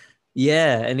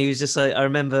 Yeah, and he was just like, I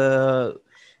remember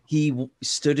he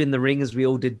stood in the ring as we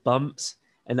all did bumps,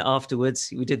 and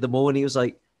afterwards we did them all, and he was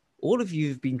like, "All of you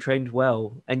have been trained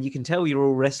well, and you can tell you're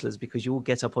all wrestlers because you all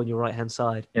get up on your right hand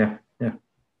side." Yeah.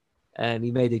 And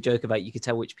he made a joke about you could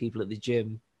tell which people at the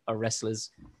gym are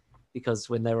wrestlers because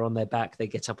when they're on their back, they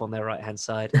get up on their right hand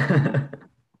side.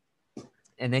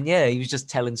 And then he was just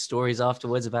telling stories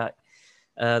afterwards about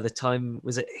the time,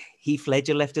 was it Heath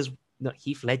Slater left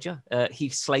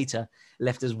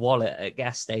his wallet at a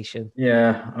gas station.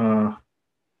 Yeah.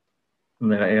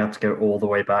 And then he had to go all the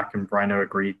way back, and Brino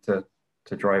agreed to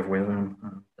drive with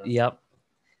him. Yep.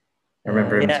 I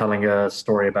remember him telling a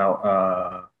story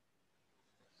about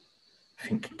I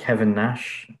think Kevin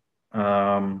Nash.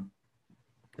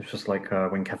 This was like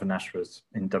when Kevin Nash was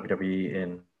in WWE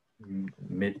in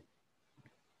mid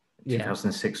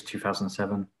 2006,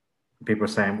 2007. People were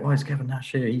saying, "Why is Kevin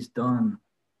Nash here? He's done.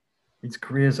 His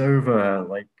career's over.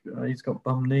 Like he's got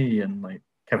bum knee." And like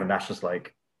Kevin Nash is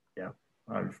like, "Yeah,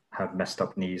 I've had messed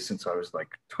up knees since I was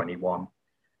like 21,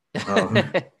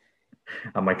 and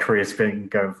my career's been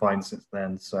going fine since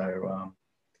then." So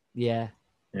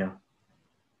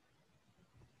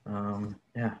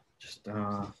just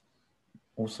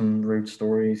awesome road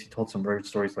stories. He told some road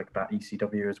stories like about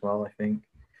ECW as well, I think.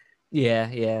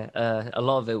 A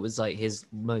lot of it was like his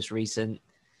most recent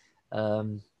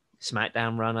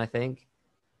SmackDown run, I think.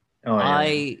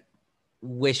 I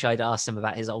wish I'd asked him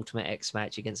about his Ultimate X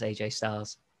match against AJ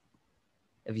Styles.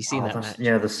 Have you seen that that's match?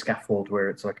 yeah, the scaffold where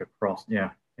it's like a cross. Yeah,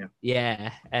 yeah,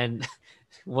 Yeah, and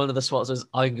one of the spots was,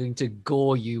 "I'm going to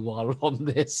gore you while on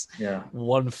this yeah.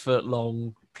 1 foot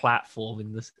long platform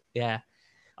in this." Yeah,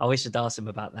 I wish I'd asked him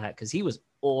about that because he was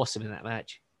awesome in that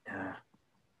match. Yeah.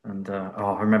 And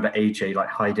I remember AJ like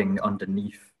hiding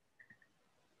underneath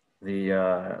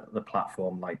the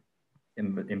platform, like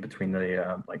in between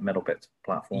the like metal bits of the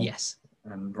platform, Yes.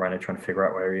 and Rhino trying to figure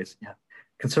out where he is. Yeah.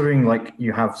 Considering like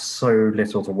you have so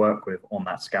little to work with on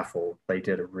that scaffold, they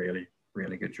did a really,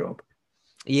 really good job.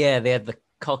 Yeah, they had the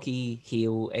cocky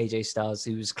heel AJ Styles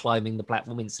who was climbing the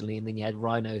platform instantly, and then you had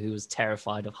Rhino who was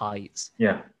terrified of heights,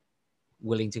 Yeah.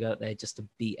 willing to go up there just to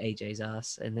beat AJ's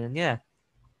ass. And then yeah,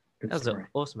 Good that was an story.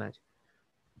 awesome match.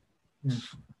 Yeah.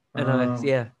 And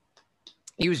yeah,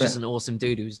 he was just So, an awesome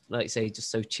dude who was like say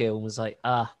just so chill and was like,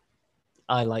 I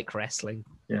like wrestling.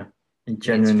 yeah. He It's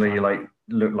genuinely fun. like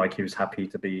looked like he was happy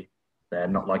to be there,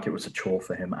 not like it was a chore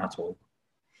for him at all.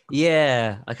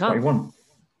 Yeah, I What he can't. won.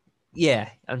 Yeah,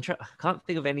 I can't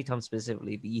think of any time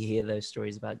specifically, but you hear those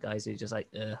stories about guys who are just like,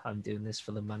 I'm doing this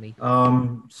for the money.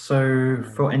 So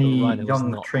for But any Rhino was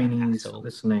young not that at trainees all.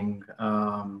 listening,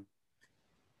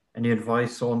 any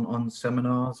advice on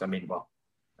seminars? I mean, well,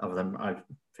 other than I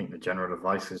think the general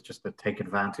advice is just to take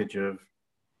advantage of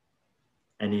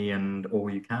any and all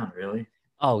you can, really.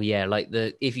 Oh yeah, like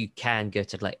if you can go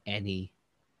to like any,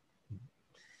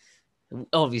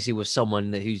 obviously with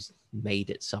someone who's made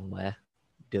it somewhere,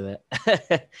 do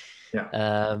it. Yeah,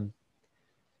 um,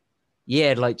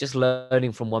 yeah, like just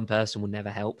learning from one person will never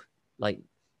help. Like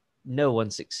no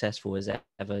one successful has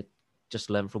ever just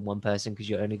learned from one person because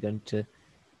you're only going to.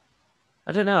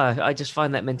 I don't know. I just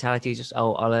find that mentality just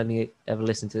I'll only ever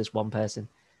listen to this one person.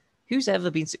 Who's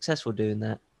ever been successful doing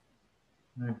that?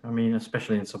 I mean,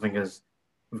 especially in something as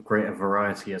with greater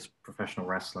variety as professional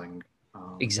wrestling,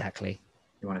 Exactly.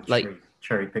 you want to Like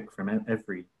cherry pick from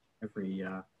every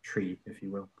tree, if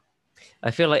you will.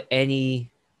 I feel like any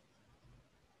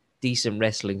decent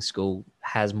wrestling school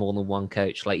has more than one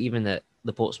coach. Like even at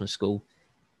the Portsmouth school,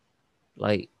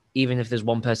 like even if there's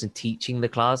one person teaching the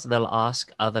class, they'll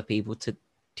ask other people to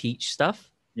teach stuff.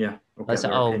 Yeah, or Like get say,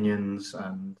 their oh opinions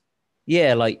and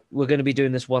yeah, like we're going to be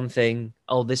doing this one thing.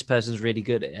 Oh, this person's really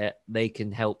good at it. They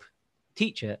can help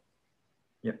teach it.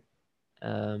 yeah,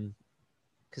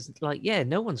 Because like yeah,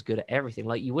 no one's good at everything.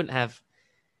 Like you wouldn't have.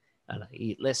 I don't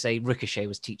know, let's say Ricochet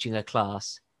was teaching a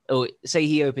class, or say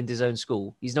he opened his own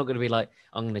school. He's not going to be like,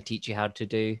 I'm going to teach you how to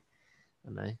do, I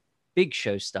don't know, big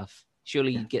show stuff.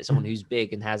 Surely yeah, you'd get someone who's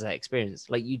big and has that experience.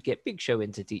 Like you'd get Big Show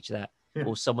in to teach that, yeah.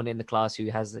 or someone in the class who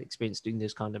has the experience doing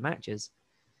those kind of matches.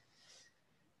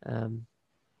 Um,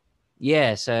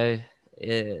 yeah, so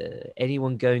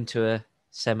anyone going to a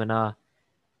seminar,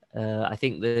 I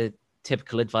think the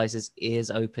typical advice is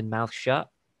ears open, mouth shut.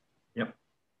 Yep.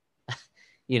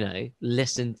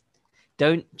 Listen.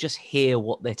 Don't just hear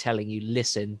what they're telling you.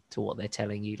 Listen to what they're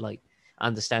telling you. Like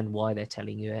understand why they're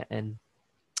telling you it, and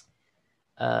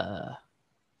uh,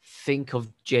 think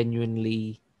of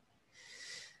genuinely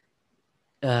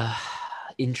uh,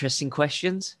 interesting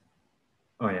questions.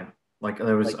 Oh yeah. Like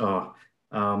there was Like,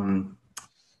 um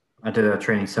I did a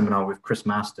training seminar with Chris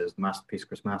Masters, the Masterpiece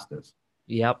Chris Masters.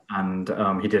 yep. And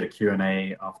he did a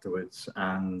Q&A afterwards,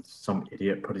 and some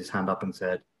idiot put his hand up and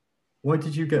said, "Why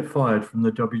did you get fired from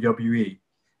the WWE?"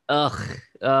 Ugh.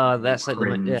 We all That's like yeah.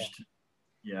 cringed.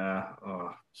 Yeah.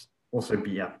 Also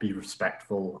be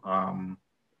respectful. Don't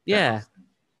Yeah. ask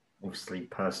obviously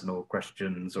personal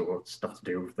questions or stuff to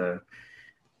do with the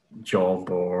job,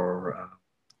 or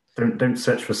don't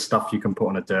search for stuff you can put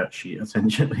on a dirt sheet,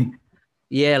 essentially.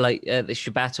 Yeah. Like the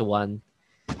Shibata one.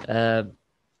 Uh,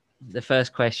 the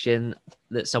first question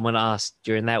that someone asked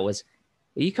during that was,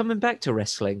 "Are you coming back to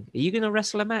wrestling? Are you going to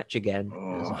wrestle a match again?"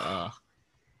 And I was like, Oh, "Oh,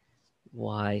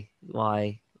 why?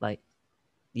 Why?" Like,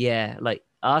 yeah, like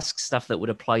ask stuff that would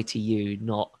apply to you,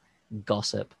 not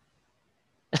gossip.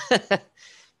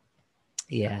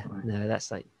 Yeah, definitely. no, that's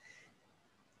like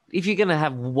if you're gonna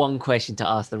have one question to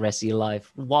ask the rest of your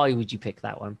life, why would you pick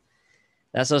that one?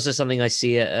 That's also something I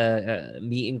see at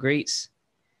meet and greets.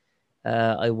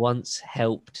 I once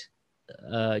helped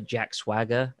Jack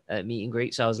Swagger at meet and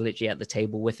greet, so I was literally at the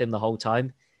table with him the whole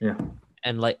time, Yeah.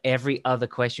 and like every other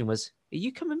question was, "Are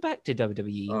you coming back to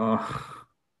WWE?" Oh,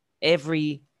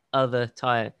 Every other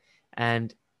time,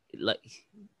 and like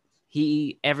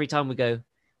he every time we go,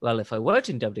 well, if I worked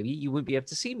in WWE, you wouldn't be able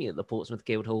to see me at the Portsmouth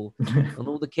Guildhall. And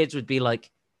all the kids would be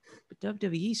like, but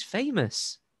WWE's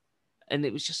famous. And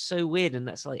it was just so weird. And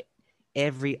that's like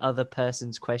every other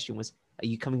person's question was, are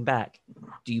you coming back?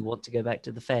 Do you want to go back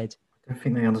to the Fed? I don't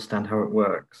think they understand how it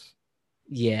works.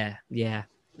 Yeah, yeah.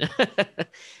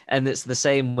 And it's the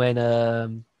same when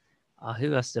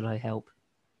who else did I help?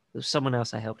 There was someone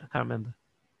else I helped. I can't remember.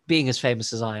 Being as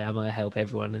famous as I am, I help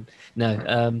everyone. And no,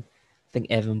 I think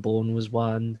Evan Bourne was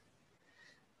one.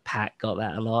 Pat got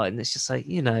that a lot, and it's just like,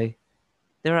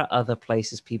 there are other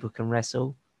places people can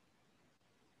wrestle.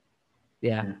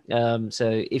 Yeah.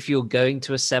 So if you're going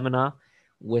to a seminar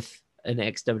with an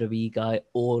ex-WWE guy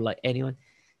or like anyone,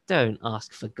 don't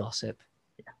ask for gossip.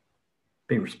 Yeah.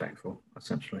 Be respectful,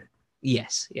 essentially.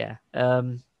 Yes. Yeah.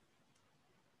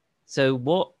 So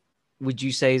what would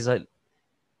you say is like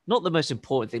not the most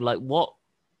important thing? Like what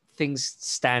things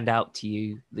stand out to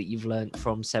you that you've learned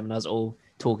from seminars or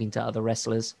talking to other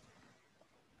wrestlers?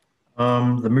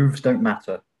 The moves don't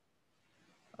matter.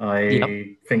 Yep.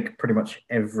 I think pretty much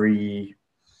every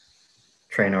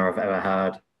trainer I've ever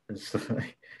had has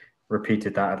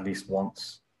repeated that at least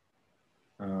once.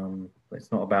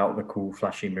 It's not about the cool,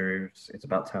 flashy moves. It's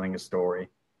about telling a story.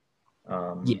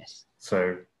 Yes.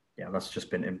 So yeah, that's just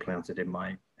been implanted in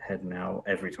my head now.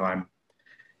 Every time,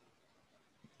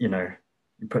 you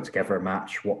put together a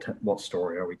match, what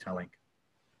story are we telling?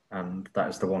 And that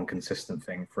is the one consistent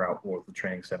thing throughout all of the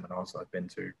training seminars I've been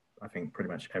to. I think pretty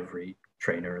much every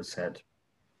trainer has said,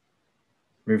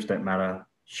 moves don't matter.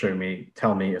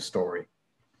 Tell me a story.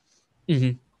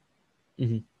 Mm-hmm.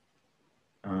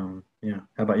 Mm-hmm. Yeah.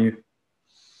 How about you?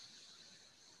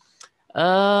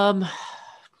 I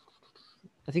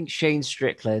think Shane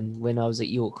Strickland, when I was at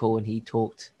York Hall and he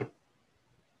talked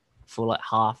for like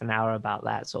half an hour about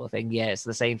that sort of thing. Yeah, it's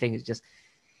the same thing. It's just,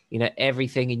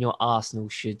 everything in your arsenal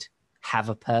should have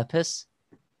a purpose.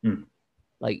 Mm.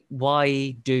 Like,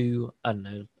 why do, I don't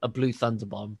know, a blue thunder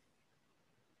bomb?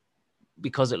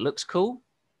 Because it looks cool?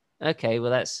 Okay,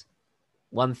 well, that's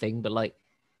one thing. But like,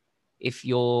 if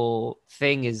your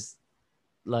thing is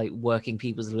like working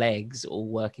people's legs or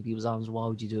working people's arms, why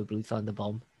would you do a blue thunder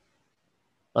bomb?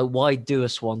 Like, why do a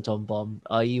swanton bomb?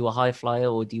 Are you a high flyer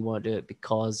or do you want to do it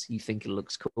because you think it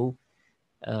looks cool?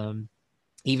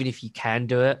 Even if you can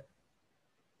do it,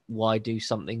 why do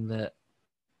something that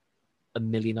a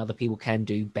million other people can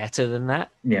do better than that?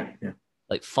 Yeah, yeah.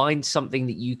 Like, find something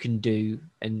that you can do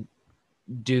and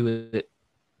do it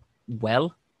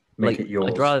well. Make Like, it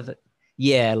yours. I'd rather,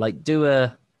 yeah, like do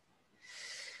I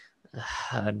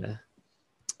don't know,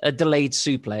 a delayed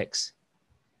suplex,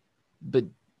 but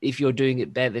if you're doing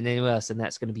it better than anyone else, then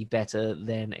that's going to be better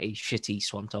than a shitty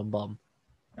swanton bomb.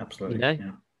 Absolutely.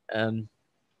 Yeah.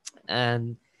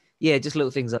 And yeah, just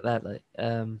little things like that. Like,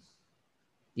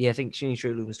 yeah, I think Shane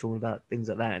Strickland was talking about things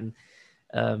like that.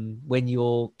 And when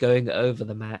you're going over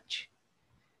the match,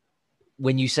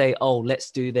 when you say, "Oh,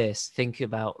 let's do this," think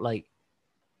about like,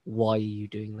 why are you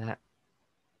doing that?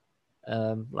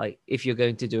 Like, if you're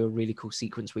going to do a really cool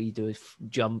sequence where you do a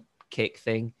jump kick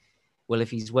thing, well,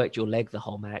 if he's worked your leg the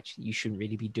whole match, you shouldn't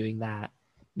really be doing that.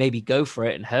 Maybe go for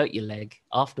it and hurt your leg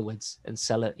afterwards and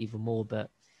sell it even more. But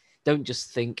don't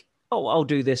just think, "Oh, I'll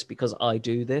do this because I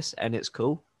do this and it's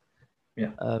cool."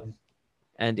 Yeah.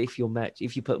 And if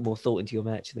you put more thought into your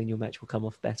match, then your match will come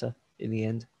off better in the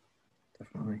end.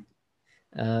 Definitely.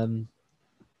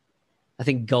 I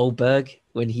think Goldberg,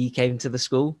 when he came to the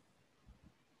school,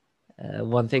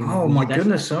 one thing. Oh my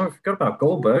goodness! I forgot about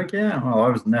Goldberg. Yeah. Oh, I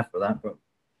wasn't there for that, but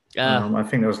I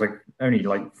think it was like only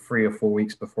like 3 or 4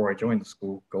 weeks before I joined the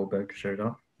school. Goldberg showed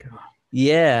up. God.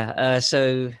 Yeah.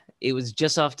 So it was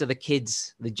just after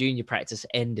the junior practice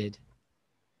ended,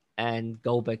 and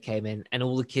Goldberg came in, and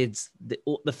all the kids,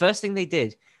 the first thing they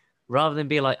did, rather than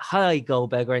be like, "Hi,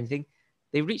 Goldberg" or anything,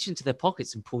 they reached into their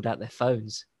pockets and pulled out their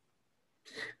phones.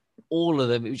 All of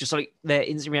them. It was just like their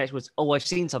instant reaction was, "Oh, I've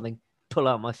seen something. Pull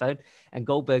out my phone." And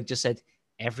Goldberg just said,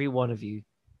 "Every one of you,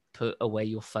 put away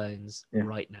your phones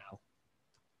right now.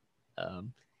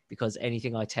 Because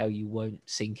anything I tell you won't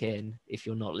sink in if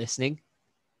you're not listening."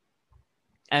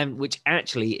 And which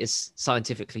actually is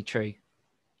scientifically true.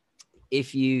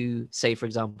 If you say, for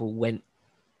example,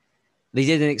 they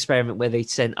did an experiment where they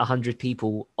sent 100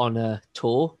 people on a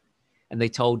tour and they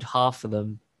told half of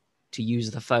them to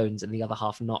use the phones and the other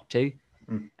half not to.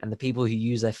 And the people who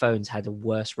use their phones had a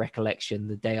worse recollection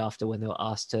the day after when they were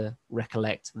asked to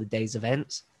recollect the day's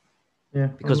events. Yeah,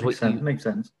 because makes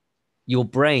sense. Your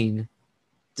brain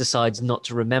decides not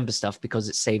to remember stuff because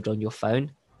it's saved on your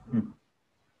phone.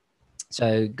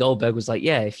 So Goldberg was like,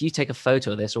 "Yeah, if you take a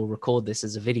photo of this or record this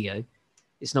as a video,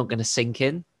 it's not going to sink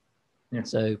in. Yeah.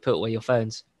 So put away your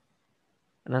phones."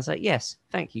 And I was like, "Yes,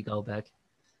 thank you, Goldberg."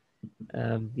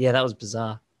 Yeah, that was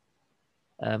bizarre.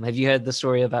 Have you heard the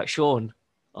story about Sean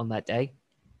on that day?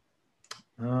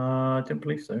 I didn't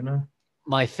believe so, no.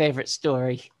 My favorite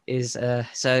story is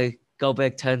so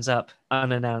Goldberg turns up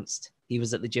unannounced. He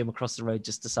was at the gym across the road,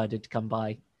 just decided to come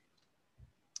by.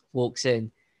 Walks in.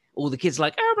 All the kids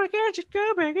like, oh my God, just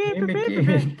go back.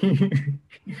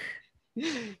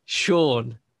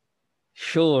 Sean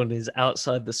is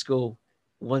outside the school.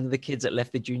 One of the kids that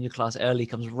left the junior class early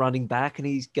comes running back, and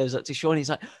he goes up to Sean. He's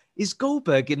like, is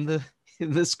Goldberg in the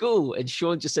school? And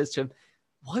Sean just says to him,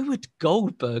 why would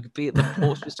Goldberg be at the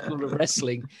Portsmouth School of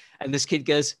Wrestling? And this kid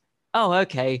goes, oh,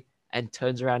 okay, and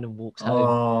turns around and walks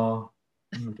home.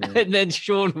 And then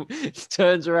Sean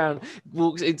turns around,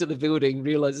 walks into the building,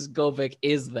 realizes Goldberg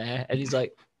is there, and he's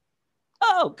like,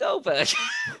 oh, Goldberg.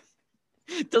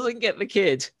 Doesn't get the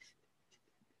kid.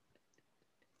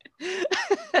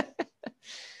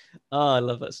 Oh, I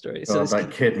love that story. God, so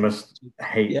that kid must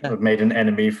have made an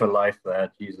enemy for life there.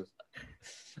 Jesus.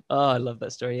 Oh, I love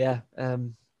that story. Yeah.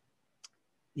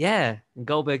 Yeah. And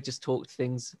Goldberg just talked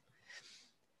things.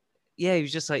 Yeah, he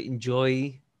was just like,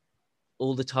 enjoy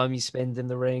all the time you spend in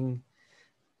the ring.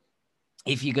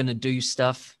 If you're going to do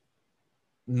stuff,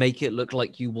 make it look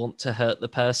like you want to hurt the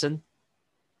person.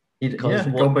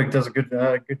 Goldberg does a good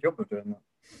job of doing that.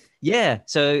 Yeah,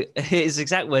 so his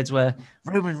exact words were,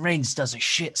 Roman Reigns does a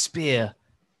shit spear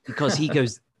because he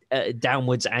goes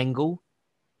downwards angle.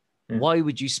 Yeah. Why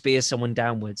would you spear someone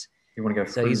downwards? You want to go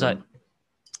so he's them. Like,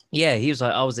 yeah, he was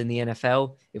like, I was in the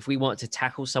NFL. If we wanted to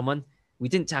tackle someone, we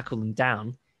didn't tackle them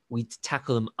down. We'd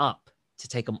tackle them up to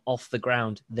take them off the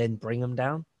ground, then bring them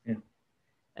down. Yeah.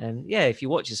 And yeah, if you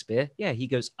watch a spear, yeah, he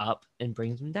goes up and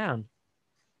brings them down.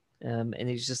 And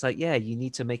it's just like, yeah, you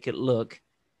need to make it look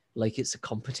like it's a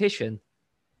competition.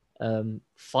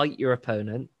 Fight your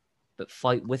opponent, but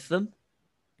fight with them.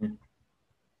 Yeah.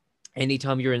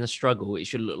 Anytime you're in a struggle, it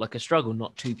should look like a struggle,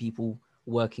 not two people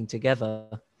working together.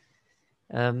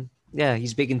 Yeah,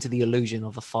 he's big into the illusion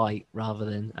of a fight rather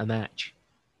than a match.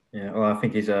 Yeah, well, I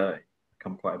think he's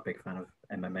become quite a big fan of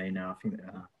MMA now. I think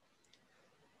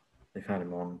they've had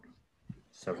him on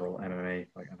several MMA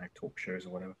talk shows or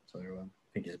whatever. So I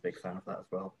think he's a big fan of that as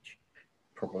well, which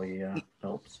probably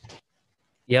helps.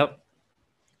 Yep.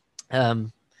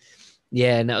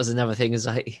 Yeah, and that was another thing, is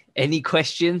like, any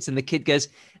questions? And the kid goes,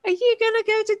 are you gonna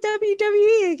go to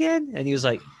WWE again? And he was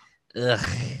like, ugh.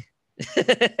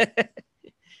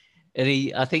 And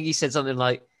I think he said something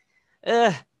like,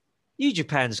 New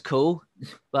Japan's cool,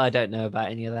 but I don't know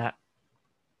about any of that.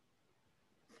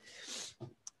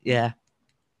 Yeah.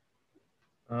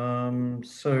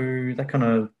 So that kind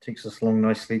of takes us along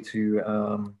nicely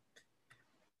to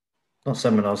not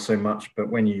seminars so much, but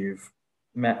when you've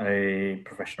met a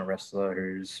professional wrestler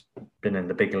who's been in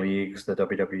the big leagues, the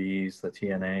WWEs, the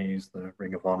TNAs, the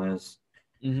Ring of Honors,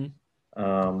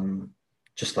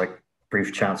 just like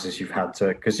brief chances you've had to,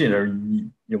 because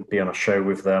you'll be on a show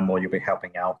with them, or you'll be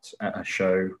helping out at a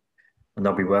show, and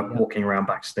they'll be walking around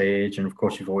backstage, and of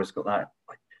course you've always got that,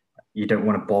 like, you don't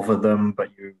want to bother them, but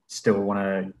you still want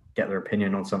to get their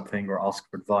opinion on something or ask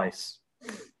for advice.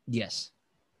 Yes.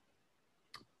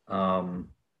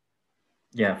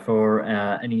 For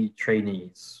any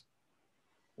trainees,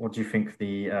 what do you think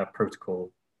the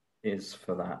protocol is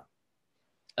for that?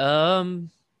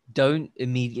 Don't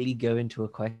immediately go into a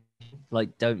question.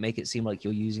 Like, don't make it seem like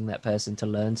you're using that person to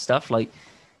learn stuff. Like,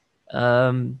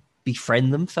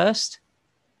 befriend them first.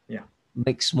 Yeah.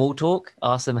 Make small talk,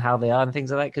 ask them how they are and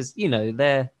things like that, because,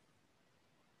 they're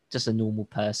just a normal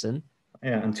person.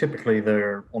 Yeah, and typically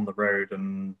they're on the road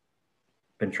and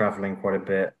been traveling quite a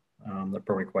bit. They're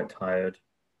probably quite tired.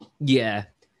 Yeah.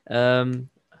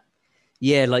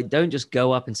 Yeah, like, don't just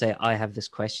go up and say, I have this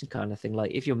question kind of thing.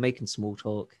 Like, if you're making small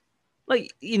talk,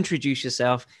 like, introduce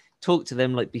yourself, talk to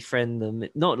them, like, befriend them.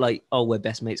 Not like, oh, we're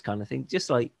best mates kind of thing. Just,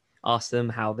 like, ask them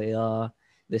how they are,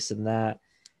 this and that.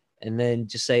 And then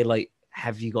just say, like,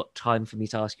 have you got time for me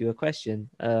to ask you a question?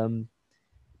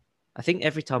 I think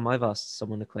every time I've asked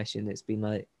someone a question, it's been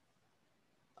like,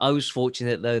 I was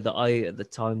fortunate, though, that I, at the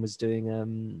time, was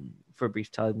doing, for a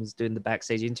brief time, was doing the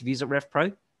backstage interviews at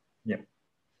RevPro. Yeah.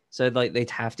 So, like, they'd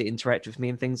have to interact with me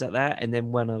and things like that. And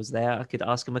then when I was there, I could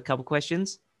ask them a couple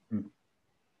questions. Mm.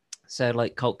 So,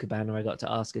 like, Colt Cabana, I got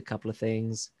to ask a couple of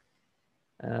things.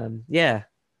 Yeah.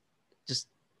 Just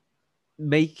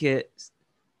make it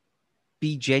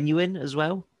be genuine as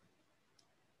well.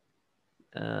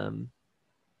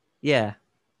 Yeah.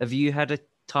 Have you had a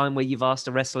time where you've asked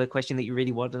a wrestler a question that you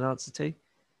really want an answer to?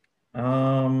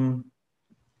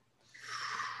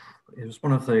 It was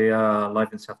one of the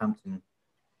Live in Southampton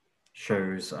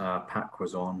shows Pac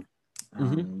was on,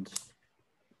 and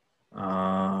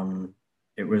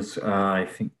it was I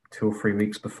think 2 or 3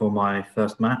 weeks before my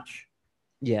first match.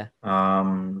 Yeah. So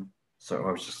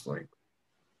I was just like,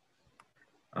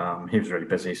 he was really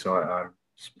busy, so I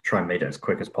try and make it as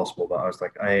quick as possible. But I was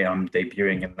like, I'm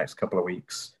debuting in the next couple of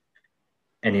weeks.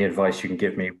 Any advice you can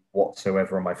give me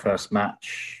whatsoever on my first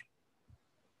match?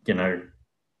 Don't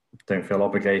feel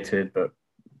obligated, but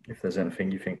if there's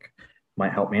anything you think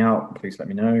might help me out, please let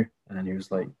me know. And he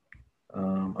was like,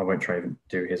 I won't try and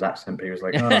do his accent, but he was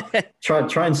like,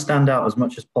 try and stand out as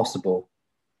much as possible.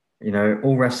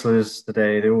 All wrestlers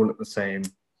today, they all look the same.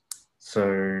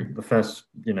 So the first,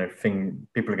 thing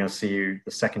people are going to see you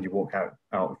the second you walk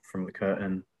out from the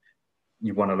curtain,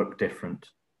 you want to look different.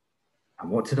 And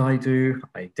what did I do?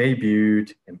 I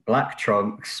debuted in black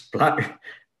trunks, black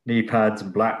knee pads,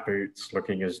 and black boots,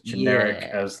 looking as generic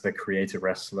as the creative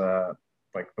wrestler,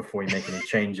 like before you make any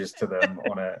changes to them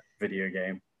on a video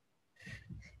game.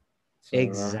 So,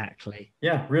 exactly.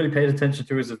 Yeah, really paid attention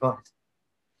to his advice.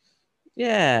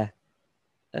 Yeah.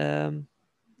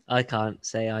 I can't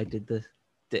say I did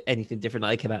anything different.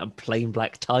 I came out in plain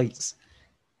black tights.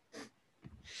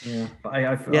 Yeah, but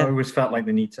I always felt like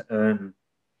the need to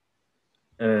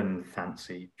earn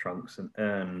fancy trunks and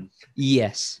earn,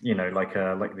 yes, like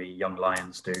the Young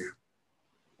Lions do.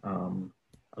 I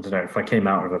don't know, if I came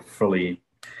out with a fully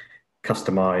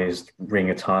customized ring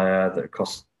attire that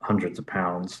cost hundreds of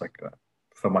pounds, like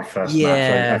for my first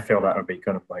match, I feel that would be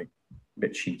kind of like a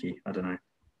bit cheeky. I don't know.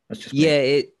 That's just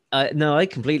me. No, I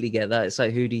completely get that. It's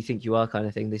like, who do you think you are, kind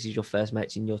of thing. This is your first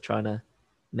match, and you're trying to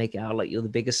make it out like you're the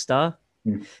biggest star.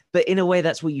 But in a way,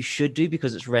 that's what you should do,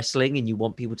 because it's wrestling, and you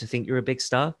want people to think you're a big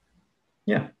star.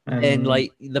 Yeah, and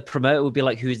like the promoter would be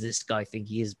like, "Who's this guy? Think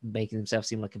he is making himself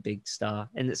seem like a big star?"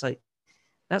 And it's like,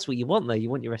 that's what you want, though. You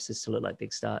want your wrestlers to look like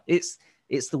big star. It's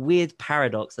the weird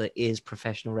paradox that is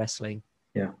professional wrestling.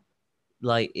 Yeah,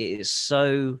 like it is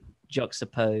so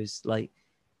juxtaposed. Like,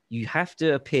 you have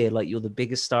to appear like you're the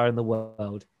biggest star in the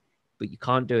world, but you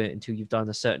can't do it until you've done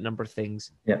a certain number of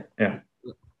things. Yeah.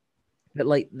 But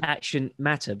like, that shouldn't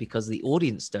matter, because the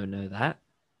audience don't know that.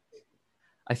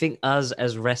 I think us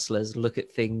as wrestlers look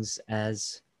at things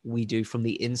as we do from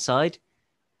the inside.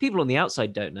 People on the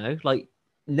outside don't know. Like,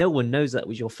 no one knows that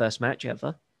was your first match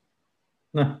ever.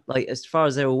 No. Like, as far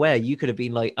as they're aware, you could have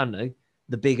been like, I don't know,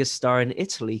 the biggest star in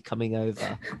Italy coming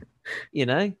over.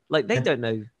 Like, they don't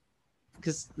know,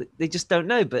 because they just don't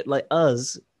know. But like,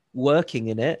 us working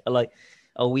in it are like,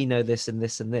 oh, we know this and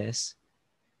this and this.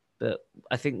 But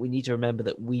I think we need to remember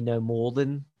that we know more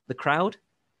than the crowd.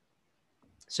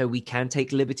 So we can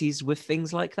take liberties with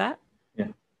things like that. Yeah.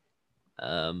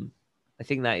 I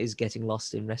think that is getting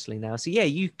lost in wrestling now. So yeah,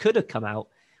 you could have come out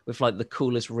with like the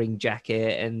coolest ring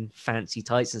jacket and fancy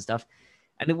tights and stuff,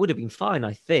 and it would have been fine,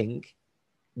 I think,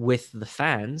 with the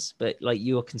fans. But like,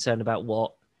 you are concerned about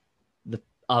what the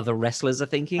other wrestlers are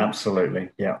thinking. Absolutely.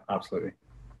 Yeah, absolutely.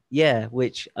 Yeah,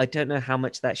 which I don't know how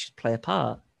much that should play a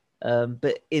part.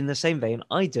 But in the same vein,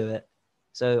 I do it,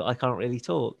 so I can't really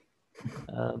talk.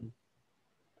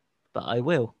 But I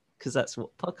will, because that's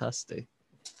what podcasts do.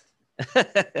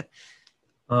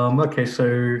 Okay,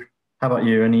 so how about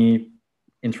you? Any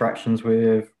interactions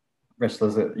with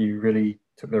wrestlers that you really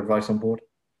took their advice on board?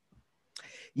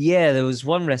 Yeah, there was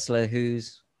one wrestler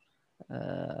who's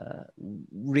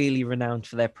really renowned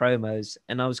for their promos,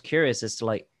 and I was curious as to,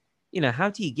 like, how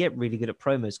do you get really good at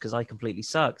promos? Because I completely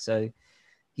suck. So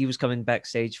he was coming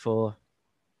backstage for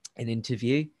an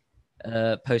interview,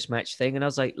 post-match thing, and I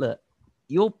was like, look,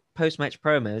 your post-match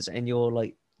promos and your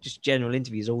like just general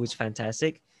interviews are always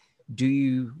fantastic. Do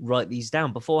you write these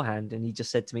down beforehand? And he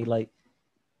just said to me, like,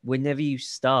 whenever you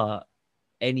start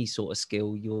any sort of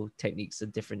skill, your techniques are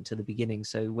different to the beginning.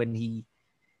 So when he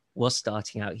was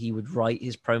starting out, he would write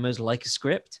his promos like a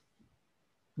script.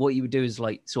 What he would do is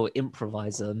like sort of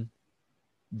improvise them,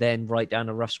 then write down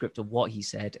a rough script of what he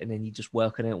said, and then he just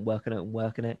work on it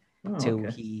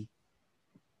till he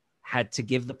had to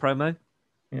give the promo.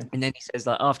 Yeah. And then he says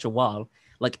that after a while,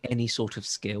 like any sort of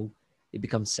skill, it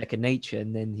becomes second nature,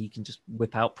 and then he can just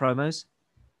whip out promos.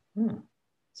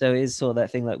 So it is sort of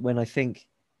that thing, like, when I think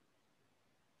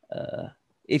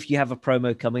if you have a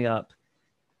promo coming up,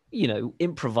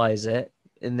 improvise it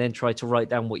and then try to write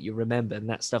down what you remember, and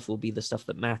that stuff will be the stuff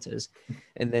that matters.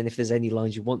 And then if there's any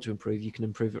lines you want to improve, you can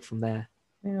improve it from there.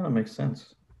 Yeah, that makes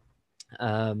sense.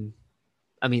 I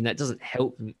mean, that doesn't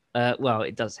help. Well,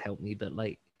 it does help me, but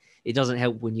like, it doesn't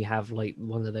help when you have like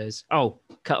one of those, oh,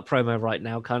 cut a promo right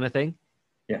now kind of thing.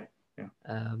 Yeah.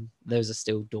 Those are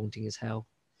still daunting as hell.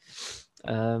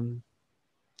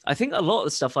 I think a lot of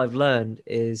the stuff I've learned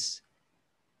is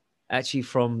actually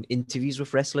from interviews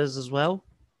with wrestlers as well.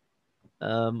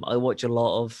 I watch a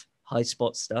lot of high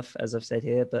spot stuff, as I've said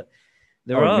here, but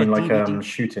there are you mean like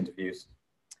shoot interviews?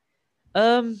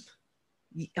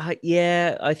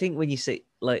 Yeah, I think when you say,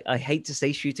 like I hate to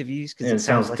say shooter views because Yeah, it it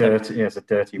sounds sounds like dirty. Yeah, it's a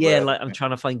dirty yeah, word. like I'm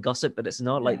trying to find gossip, but it's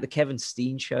not. Yeah. Like the Kevin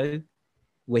Steen show,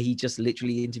 where he just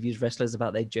literally interviews wrestlers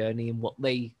about their journey and what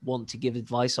they want to give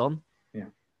advice on. Yeah.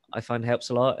 I find helps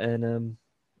a lot, and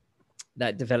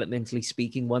that developmentally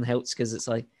speaking one helps because it's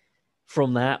like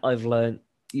from that I've learned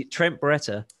Trent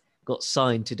Beretta got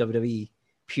signed to WWE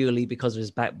purely because of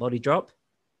his back body drop.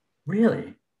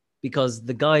 Really? Because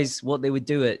the guys, what they would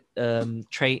do at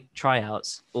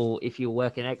tryouts, or if you're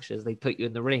working extras, they put you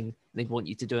in the ring. They'd want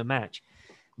you to do a match.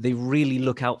 They really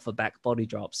look out for back body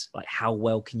drops. Like, how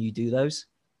well can you do those?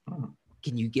 Oh.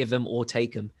 Can you give them or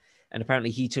take them? And apparently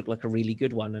he took like a really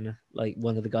good one. And like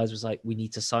one of the guys was like, we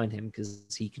need to sign him because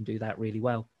he can do that really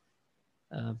well.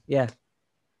 Yeah.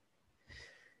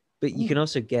 But you can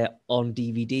also get on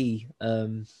DVD.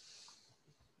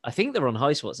 I think they're on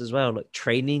High Spots as well, like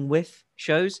training with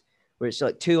shows where it's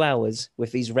like 2 hours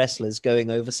with these wrestlers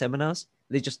going over seminars.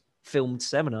 They just filmed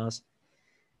seminars.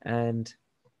 And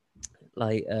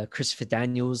like Christopher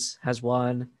Daniels has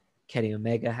one, Kenny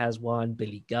Omega has one,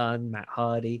 Billy Gunn, Matt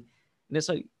Hardy. And it's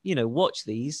like, watch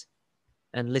these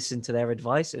and listen to their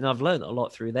advice. And I've learned a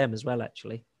lot through them as well,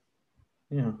 actually.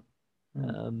 Yeah.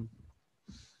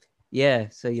 Yeah.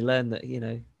 So you learn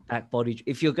that, back body.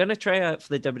 If you're going to try out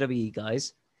for the WWE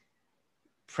guys,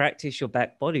 practice your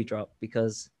back body drop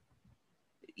because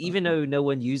even though no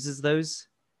one uses those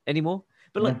anymore,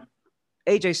 but like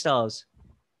AJ Styles,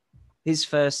 his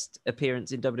first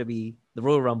appearance in WWE, the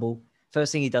Royal Rumble,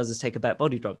 first thing he does is take a back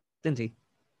body drop, didn't he?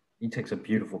 He takes a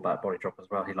beautiful back body drop as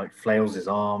well. He like flails his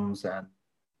arms and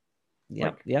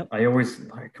yeah.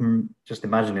 I can just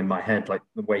imagine in my head like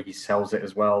the way he sells it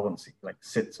as well once he like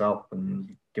sits up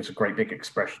and gives a great big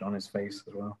expression on his face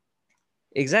as well.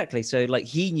 Exactly. So like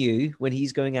he knew when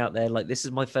he's going out there, like this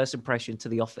is my first impression to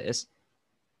the office.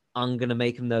 I'm gonna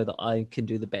make him know that I can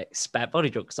do the best back body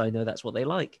drop because I know that's what they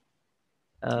like.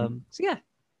 So yeah,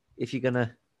 if you're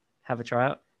gonna have a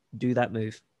tryout, do that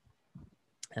move.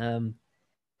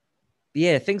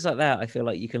 Yeah, things like that. I feel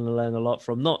like you can learn a lot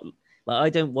from. Not like I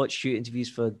don't watch shoot interviews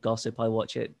for gossip. I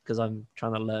watch it because I'm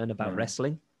trying to learn about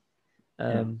wrestling.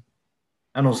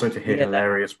 And also to hear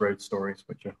hilarious road stories,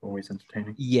 which are always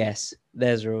entertaining. Yes,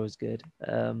 those are always good.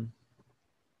 Yeah,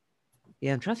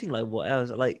 I'm trying to think like what else.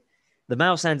 Like the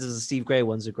Miles Sanders and Steve Gray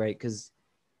ones are great because,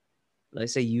 like I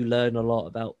say, you learn a lot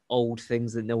about old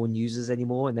things that no one uses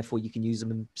anymore, and therefore you can use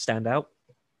them and stand out.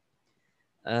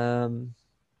 To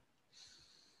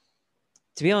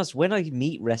be honest, when I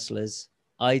meet wrestlers,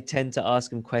 I tend to ask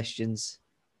them questions.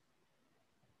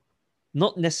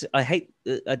 Not necessarily.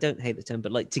 I don't hate the term,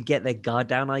 but like to get their guard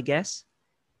down, I guess.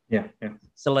 Yeah.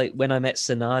 So like when I met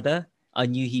Sanada, I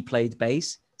knew he played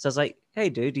bass. So I was like, hey,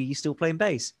 dude, are you still playing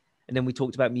bass? And then we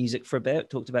talked about music for a bit,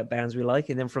 talked about bands we like.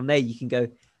 And then from there, you can go,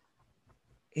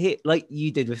 here, like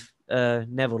you did with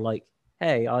Neville, like,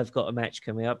 hey, I've got a match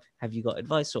coming up. Have you got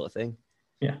advice sort of thing?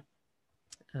 Yeah.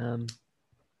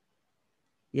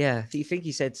 Yeah. Do you think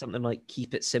he said something like,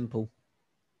 keep it simple?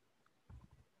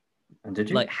 And did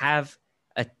you? Like have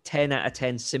a 10 out of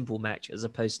 10 simple match as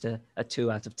opposed to a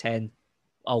 2 out of 10.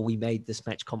 Oh, we made this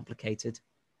match complicated.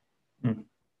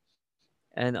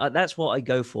 And that's what I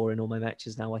go for in all my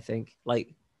matches now, I think.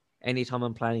 Like, anytime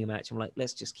I'm planning a match, I'm like,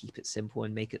 let's just keep it simple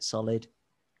and make it solid.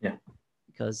 Yeah.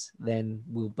 Because then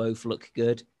we'll both look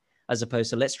good. As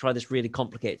opposed to, let's try this really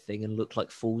complicated thing and look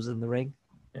like fools in the ring.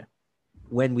 Yeah.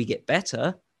 When we get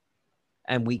better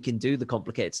and we can do the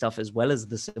complicated stuff as well as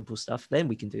the simple stuff, then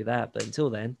we can do that. But until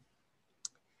then,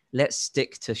 let's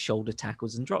stick to shoulder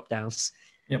tackles and drop downs.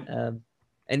 Yep.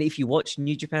 And if you watch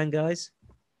New Japan, guys,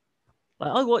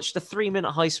 like I watched a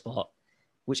 3-minute high spot,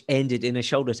 which ended in a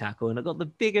shoulder tackle, and I got the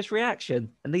biggest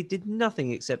reaction. And they did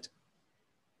nothing except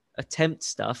attempt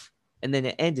stuff, and then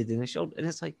it ended in a shoulder. And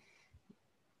it's like,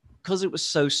 because it was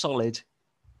so solid,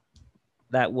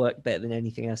 that worked better than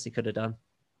anything else they could have done.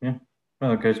 Yeah.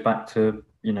 Well, it goes back to,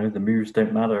 the moves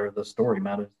don't matter, the story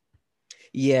matters.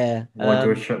 Yeah. Why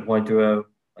do a,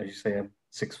 as you say, a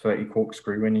 630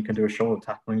 corkscrew when you can do a shoulder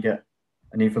tackle and get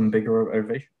an even bigger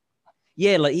ovation?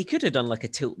 Yeah, like he could have done like a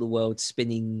tilt the world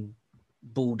spinning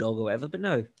bulldog or whatever, but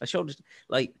no, a shoulder.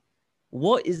 Like,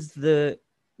 what is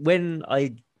when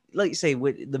I like say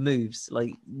with the moves?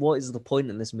 Like, what is the point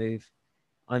in this move?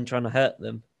 I'm trying to hurt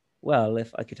them. Well,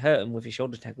 if I could hurt them with a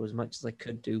shoulder tackle as much as I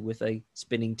could do with a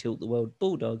spinning tilt the world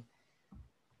bulldog,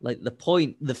 like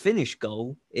the finish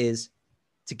goal is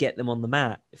to get them on the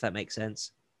mat, if that makes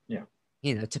sense. Yeah.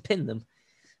 To pin them.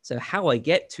 So how I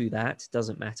get to that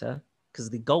doesn't matter because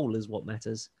the goal is what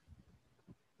matters.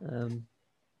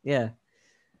 Yeah.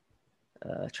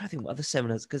 Try to think what other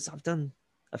seminars, because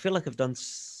I feel like I've done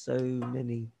so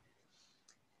many.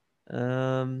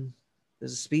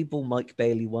 There's a Speedball Mike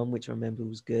Bailey one, which I remember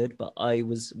was good, but I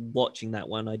was watching that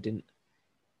one. I didn't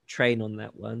train on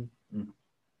that one. Mm.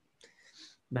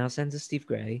 Mouse Center, Steve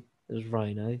Gray. There was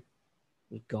Rhino. There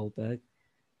was Goldberg.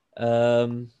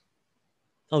 Dean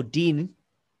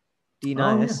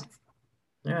Oh IS.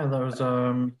 yeah. That was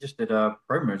just did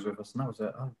promos with us, and that was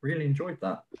it. I really enjoyed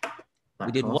that.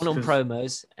 We did one on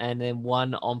promos and then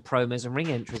one on promos and ring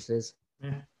entrances.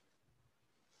 Yeah.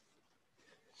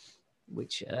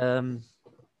 Which I'm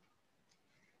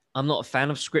not a fan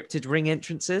of scripted ring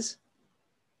entrances.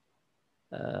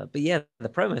 But yeah, the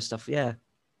promo stuff, yeah.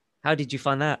 How did you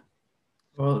find that?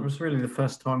 Well, it was really the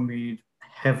first time we'd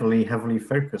heavily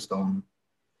focused on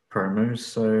promos.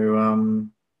 So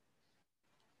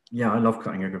yeah, I love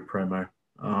cutting a good promo.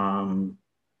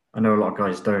 I know a lot of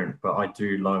guys don't, but I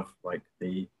do love like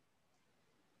the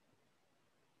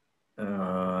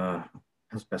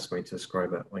how's the best way to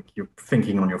describe it? Like you're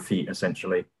thinking on your feet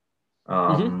essentially.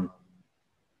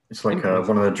 It's like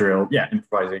one of the drill,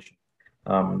 improvisation.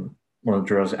 One of the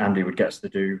drills Andy would get us to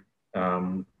do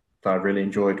that I really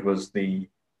enjoyed was the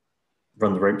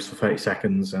run the ropes for 30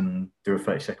 seconds and do a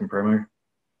 30-second promo.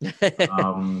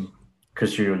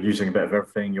 Because you're using a bit of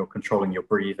everything, you're controlling your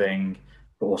breathing,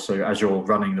 but also as you're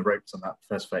running the ropes on that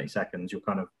first 30 seconds, you're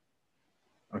kind of,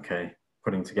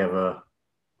 putting together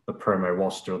the promo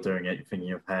whilst you're doing it, you're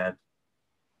thinking ahead.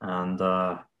 And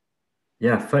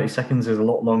 30 seconds is a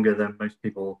lot longer than most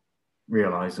people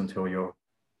realize until you're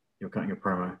cutting your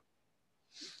promo.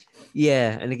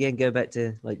 Yeah, and again, go back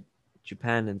to like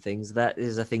Japan and things. That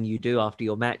is a thing you do after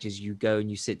your matches. You go and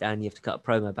you sit down. And you have to cut a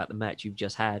promo about the match you've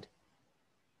just had.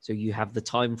 So you have the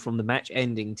time from the match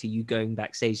ending to you going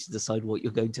backstage to decide what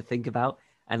you're going to think about.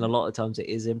 And a lot of times it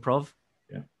is improv.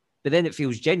 Yeah. But then it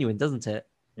feels genuine, doesn't it?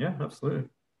 Yeah, absolutely.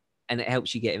 And it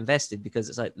helps you get invested because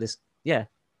it's like this. Yeah.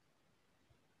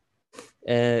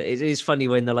 It is funny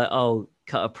when they're like, "Oh,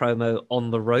 cut a promo on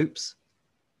the ropes."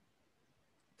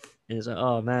 And it's like,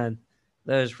 oh man,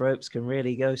 those ropes can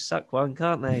really go suck one,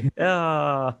 can't they?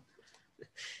 Oh,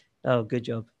 good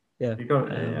job. Yeah.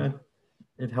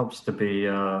 It helps to be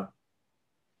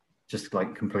just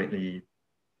like completely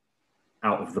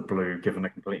out of the blue, given a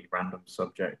completely random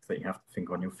subject that you have to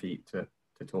think on your feet to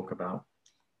talk about.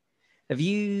 Have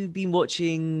you been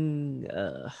watching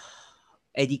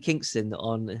Eddie Kingston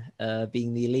on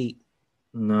Being the Elite?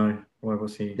 No. Why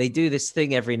was he? They do this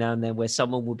thing every now and then where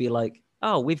someone will be like,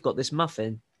 oh, we've got this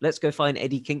muffin. Let's go find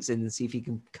Eddie Kingston and see if he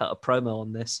can cut a promo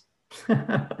on this.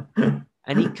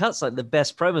 And he cuts like the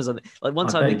best promos on it. Like one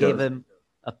time they gave him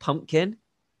a pumpkin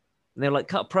and they were like,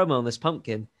 cut a promo on this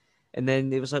pumpkin. And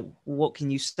then it was like, what can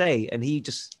you say? And he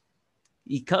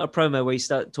cut a promo where he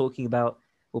started talking about,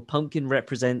 well, pumpkin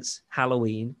represents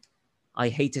Halloween. I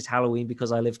hated Halloween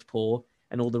because I lived poor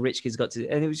and all the rich kids got to,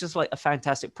 and it was just like a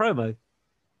fantastic promo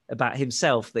about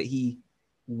himself that he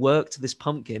worked this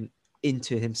pumpkin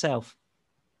into himself.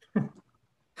 And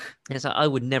it's like, I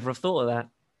would never have thought of that.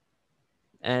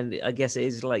 And I guess it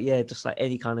is like, yeah, just like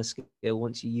any kind of skill,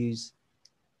 once you use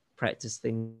practice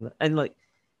thing. And like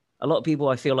a lot of people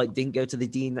I feel like didn't go to the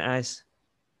Dean IS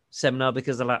seminar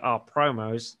because they're like, oh,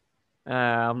 promos.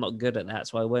 I'm not good at that,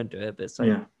 so I won't do it. But it's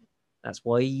like, that's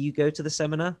why you go to the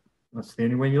seminar. That's the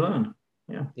only way you learn.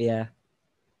 Yeah. Yeah.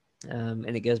 And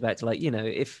it goes back to like,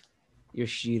 if you're a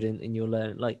student and you're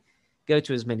learning, like go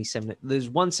to as many seminars. There's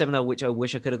one seminar which I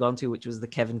wish I could have gone to, which was the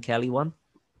Kevin Kelly one,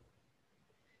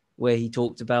 where he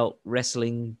talked about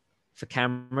wrestling for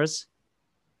cameras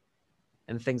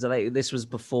and things like that. This was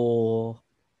before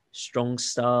Strong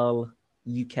Style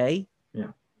UK. Yeah.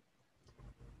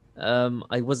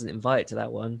 I wasn't invited to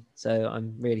that one, so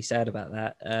I'm really sad about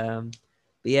that.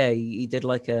 But yeah, he did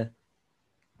like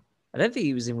I don't think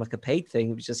he was in like a paid thing.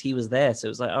 It was just he was there, so it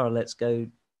was like, oh, let's go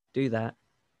do that.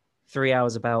 3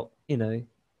 hours about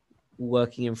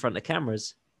working in front of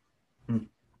cameras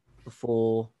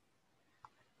before.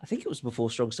 I think it was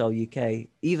before Strong Style UK.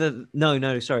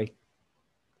 No, sorry.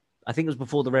 I think it was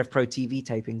before the Rev Pro TV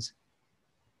tapings.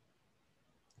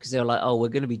 Because they were like, oh, we're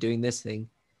going to be doing this thing.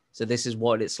 So this is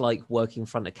what it's like working in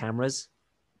front of cameras.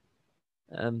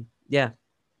 Yeah.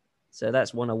 So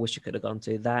that's one I wish I could have gone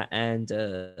to. That and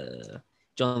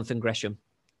Jonathan Gresham.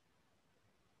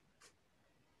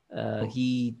 There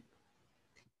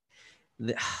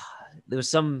was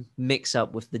some mix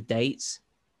up with the dates.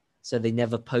 So they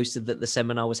never posted that the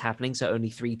seminar was happening. So only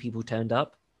 3 people turned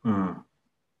up.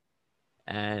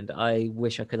 And I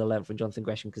wish I could have learned from Jonathan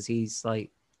Gresham because he's like,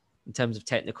 in terms of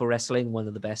technical wrestling, one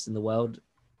of the best in the world.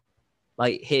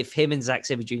 Like if him and Zack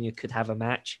Sabre Jr. could have a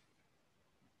match,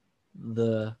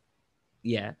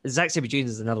 Zack Sabre Jr.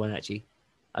 is another one actually.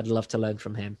 I'd love to learn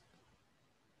from him.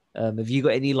 Have you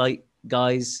got any like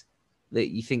guys that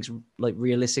you think's like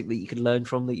realistic that you could learn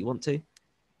from that you want to?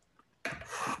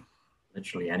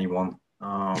 Literally anyone.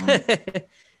 No,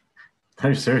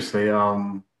 seriously.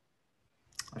 I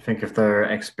think if they're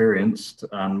experienced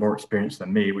and more experienced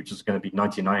than me, which is going to be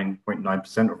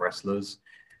 99.9% of wrestlers,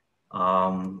 I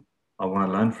want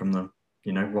to learn from them.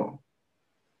 You know what?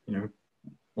 You know,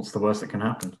 what's the worst that can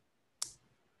happen?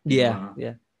 Yeah,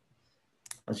 yeah,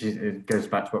 It goes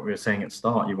back to what we were saying at the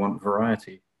start. You want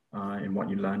variety in what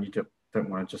you learn. You don't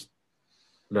want to just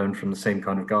learn from the same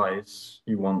kind of guys.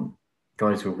 You want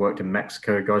guys who have worked in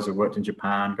Mexico, guys who have worked in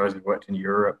Japan, guys who've worked in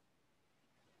Europe,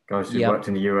 guys who've yep. worked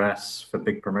in the US for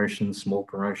big promotions, small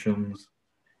promotions,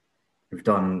 who've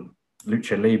done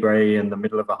lucha libre in the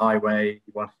middle of a highway.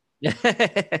 You want,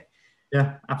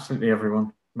 yeah, absolutely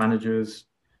everyone. Managers,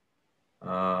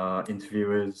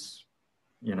 interviewers,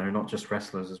 you know, not just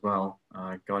wrestlers as well.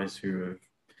 Guys who have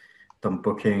done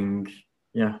booking,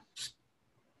 yeah, just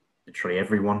literally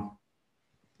everyone.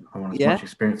 I want as Yeah. much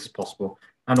experience as possible.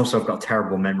 And also, I've got a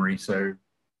terrible memory, so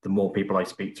the more people I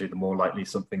speak to, the more likely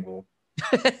something will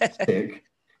stick.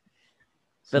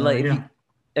 But So, like, yeah.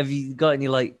 have you got any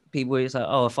like people where it's like,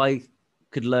 oh, if I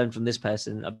could learn from this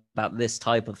person about this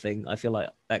type of thing, I feel like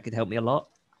that could help me a lot?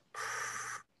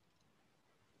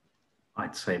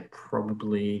 I'd say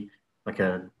probably like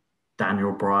a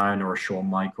Daniel Bryan or a Shawn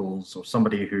Michaels or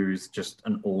somebody who's just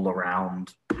an all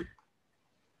around,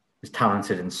 who's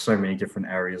talented in so many different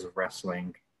areas of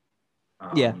wrestling,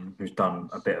 Yeah. who's done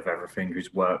a bit of everything,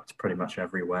 who's worked pretty much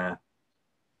everywhere.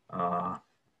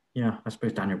 Yeah, I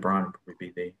suppose Daniel Bryan would probably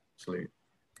be the absolute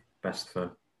best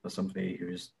for somebody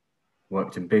who's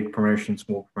worked in big promotions,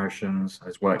 small promotions,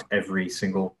 has worked every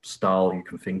single style you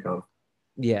can think of.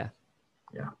 Yeah.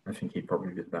 Yeah, I think he'd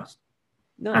probably be the best.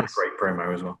 And Nice. great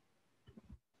promo as well.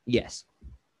 Yes.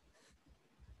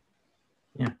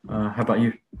 Yeah. How about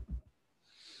you?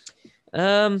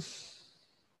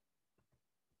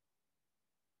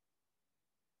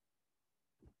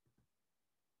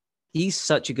 He's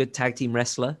such a good tag team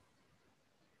wrestler.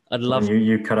 I'd Well, love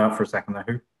you cut out for a second there.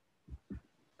 Who?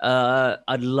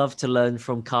 I'd love to learn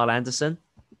from Carl Anderson.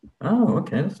 Oh,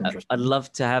 okay, that's interesting. I'd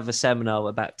love to have a seminar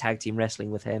about tag team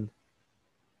wrestling with him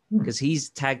because he's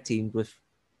tag teamed with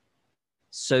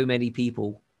so many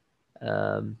people,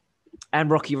 and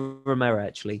Rocky Romero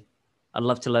actually. I'd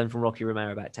love to learn from Rocky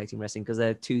Romero about tag team wrestling because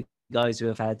they're two guys who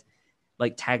have had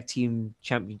like tag team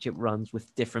championship runs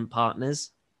with different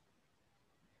partners.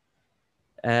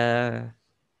 And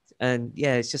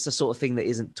yeah, it's just a sort of thing that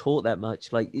isn't taught that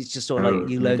much. Like it's just sort of like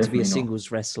you learn to be a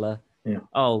singles wrestler. Yeah.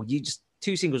 Oh, you just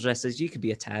two singles wrestlers, you could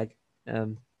be a tag.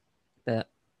 But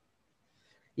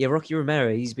yeah, Rocky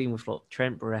Romero, he's been with like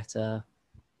Trent Beretta,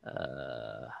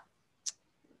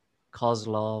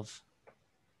 Kozlov.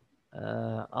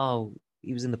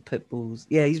 He was in the Pitbulls.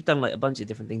 Yeah, he's done like a bunch of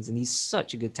different things, and he's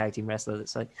such a good tag team wrestler.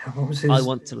 That's like, what was his I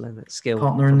want to learn that skill.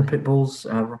 Partner in the Pitbulls,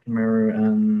 Rocky Romero,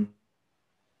 and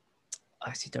I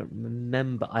actually don't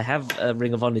remember. I have a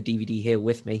Ring of Honor DVD here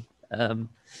with me. It's going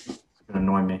to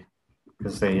annoy me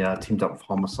because they teamed up with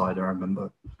Homicide, I remember,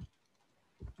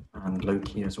 and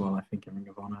Loki as well. I think in Ring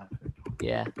of Honor.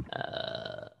 Yeah.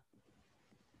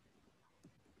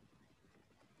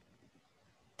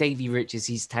 Davey Richards,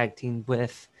 he's tag teamed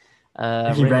with.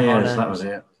 Ring Reyes, that was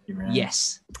it.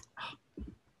 Yes.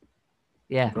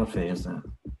 Yeah. God, is that?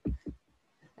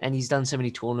 And he's done so many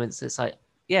tournaments. It's like,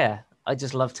 yeah, I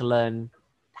just love to learn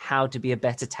how to be a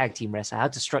better tag team wrestler, how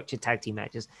to structure tag team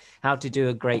matches, how to do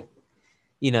a great,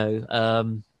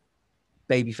 babyface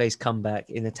comeback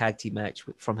in a tag team match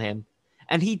from him.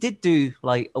 And he did do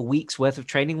like a week's worth of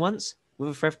training once with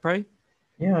a Rev Pro.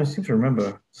 Yeah, I seem to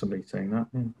remember somebody saying that.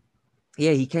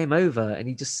 Yeah, he came over and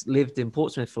he just lived in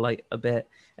Portsmouth for like a bit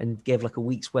and gave like a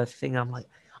week's worth of thing. I'm like,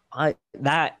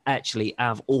 that actually,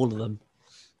 out of all of them,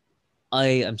 I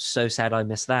am so sad I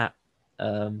missed that.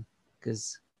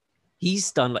 Because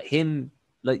he's done like him,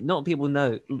 like not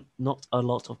a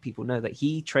lot of people know that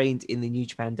he trained in the New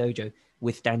Japan dojo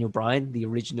with Daniel Bryan, the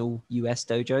original US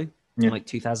dojo, in like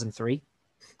 2003.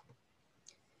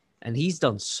 And he's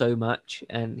done so much,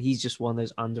 and he's just one of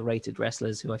those underrated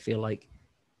wrestlers who I feel like,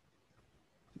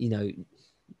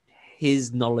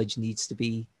 his knowledge needs to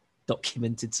be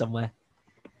documented somewhere.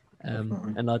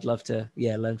 And I'd love to,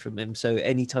 learn from him. So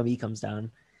anytime he comes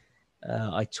down,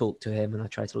 I talk to him and I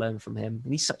try to learn from him.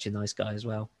 And he's such a nice guy as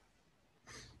well.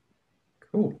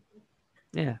 Cool.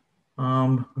 Yeah.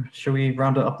 Shall we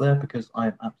round it up there? Because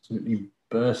I'm absolutely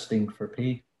bursting for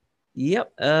pee.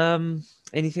 Yep.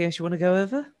 Anything else you want to go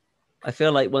over? I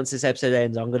feel like once this episode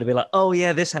ends, I'm going to be like, oh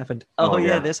yeah, this happened. Oh,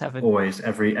 yeah, this happened. Always,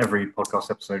 every podcast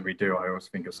episode we do, I always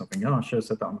think of something. Oh, I should have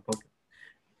said that on the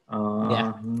podcast.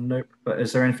 Yeah. Nope. But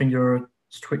is there anything you're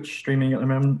Twitch streaming at the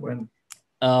moment?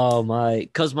 Oh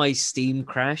because my Steam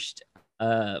crashed.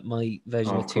 My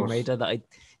version of Tomb Raider that I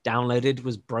downloaded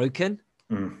was broken.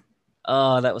 Mm.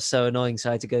 Oh, that was so annoying. So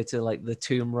I had to go to like the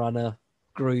Tomb Runner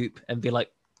group and be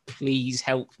like, please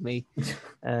help me.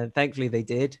 Thankfully they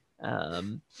did.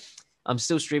 I'm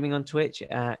still streaming on Twitch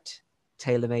at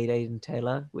TaylorMade Aiden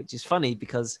Taylor, which is funny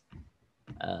because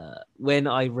when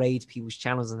I raid people's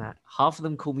channels and that, half of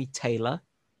them call me Taylor,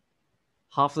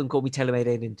 half of them call me TaylorMade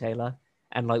Aiden Taylor,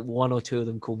 and like one or two of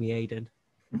them call me Aiden.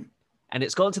 And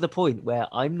it's gotten to the point where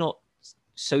I'm not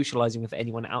socializing with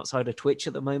anyone outside of Twitch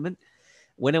at the moment.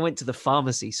 When I went to the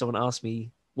pharmacy, someone asked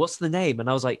me, what's the name? And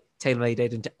I was like, TaylorMade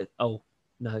Aiden. Oh,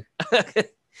 no.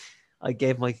 I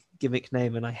gave my gimmick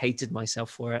name and I hated myself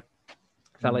for it.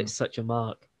 Felt like such a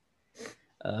mark.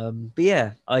 But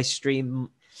yeah, I stream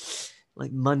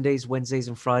like Mondays, Wednesdays,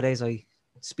 and Fridays. I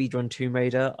speedrun Tomb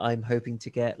Raider. I'm hoping to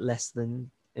get less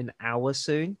than an hour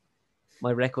soon.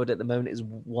 My record at the moment is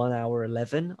 1 hour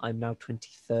 11. I'm now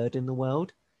 23rd in the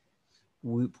world.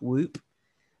 Whoop, whoop.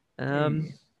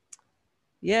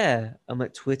 Yeah, I'm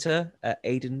at Twitter at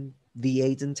the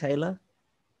Aiden Taylor.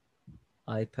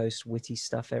 I post witty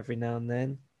stuff every now and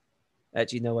then.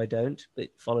 Actually, no, I don't, but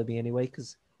follow me anyway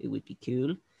because it would be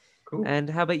cool. Cool. And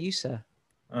how about you, sir?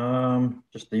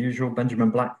 Just the usual Benjamin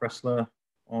Black Wrestler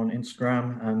on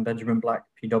Instagram and Benjamin Black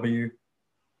PW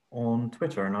on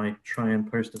Twitter. And I try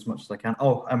and post as much as I can.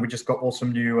 Oh, and we just got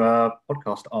awesome new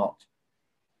podcast art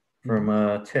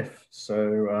from Tiff.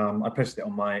 So I posted it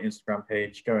on my Instagram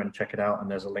page. Go and check it out. And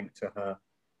there's a link to her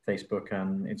Facebook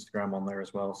and Instagram on there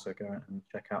as well. So go and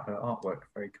check out her artwork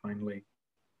very kindly.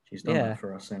 She's done that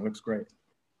for us and it looks great.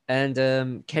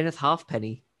 And Kenneth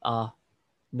Halfpenny, our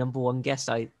number one guest,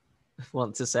 I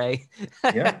want to say.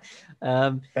 Yeah.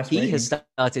 He has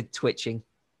started twitching.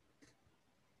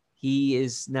 He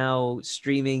is now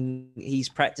streaming. He's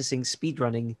practicing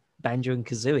speedrunning Banjo and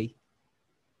Kazooie.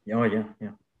 Oh, yeah.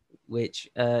 Which,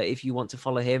 if you want to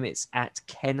follow him, it's at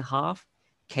Ken Half,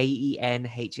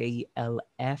 KenHalf.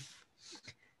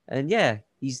 And yeah,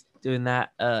 he's doing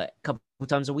that a couple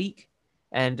times a week.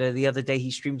 And the other day he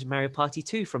streamed Mario Party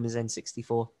 2 from his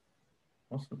N64.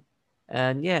 Awesome.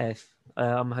 And yeah,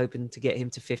 I'm hoping to get him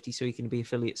to 50 so he can be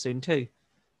affiliate soon too.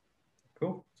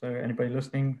 Cool. So anybody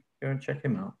listening, go and check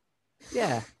him out.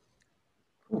 Yeah.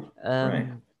 Cool.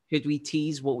 Right. Should we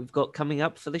tease what we've got coming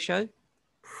up for the show?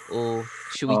 Or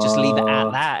should we just leave it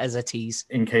at that as a tease?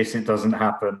 In case it doesn't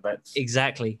happen, that's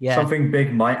exactly. Yeah. Something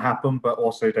big might happen, but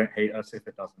also don't hate us if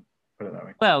it doesn't. Put it that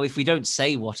way. Well, if we don't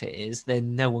say what it is,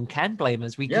 then no one can blame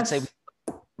us. We could say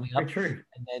very true.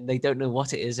 And then they don't know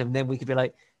what it is, and then we could be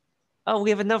like, "Oh,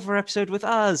 we have another episode with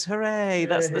us! Hooray! Yay.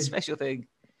 That's the special thing."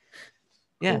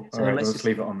 Yeah. Cool. So right, let's just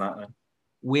leave it on that then.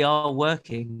 We are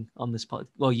working on this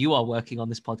Well, you are working on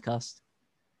this podcast.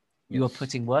 Yes. You are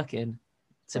putting work in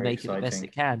to make it the best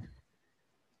it can.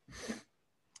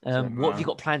 What have you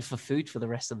got planned for food for the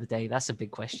rest of the day? That's a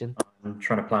big question. I'm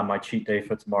trying to plan my cheat day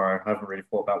for tomorrow. I haven't really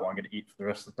thought about what I'm going to eat for the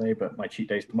rest of the day, but my cheat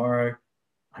day is tomorrow.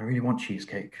 I really want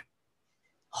cheesecake.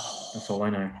 That's all I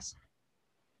know. Nice.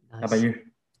 How about you?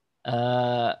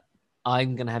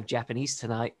 I'm going to have Japanese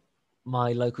tonight.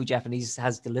 My local Japanese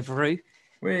has Deliveroo.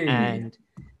 Whee. And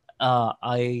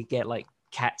I get like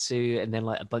katsu and then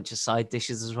like a bunch of side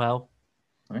dishes as well.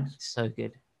 Nice. So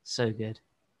good. So good.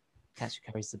 Katsu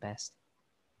curry is the best.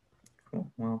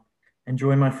 Cool. Well,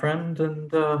 enjoy, my friend,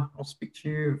 and I'll speak to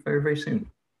you very, very soon.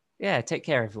 Yeah, take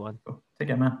care, everyone. Cool. Take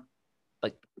care, man.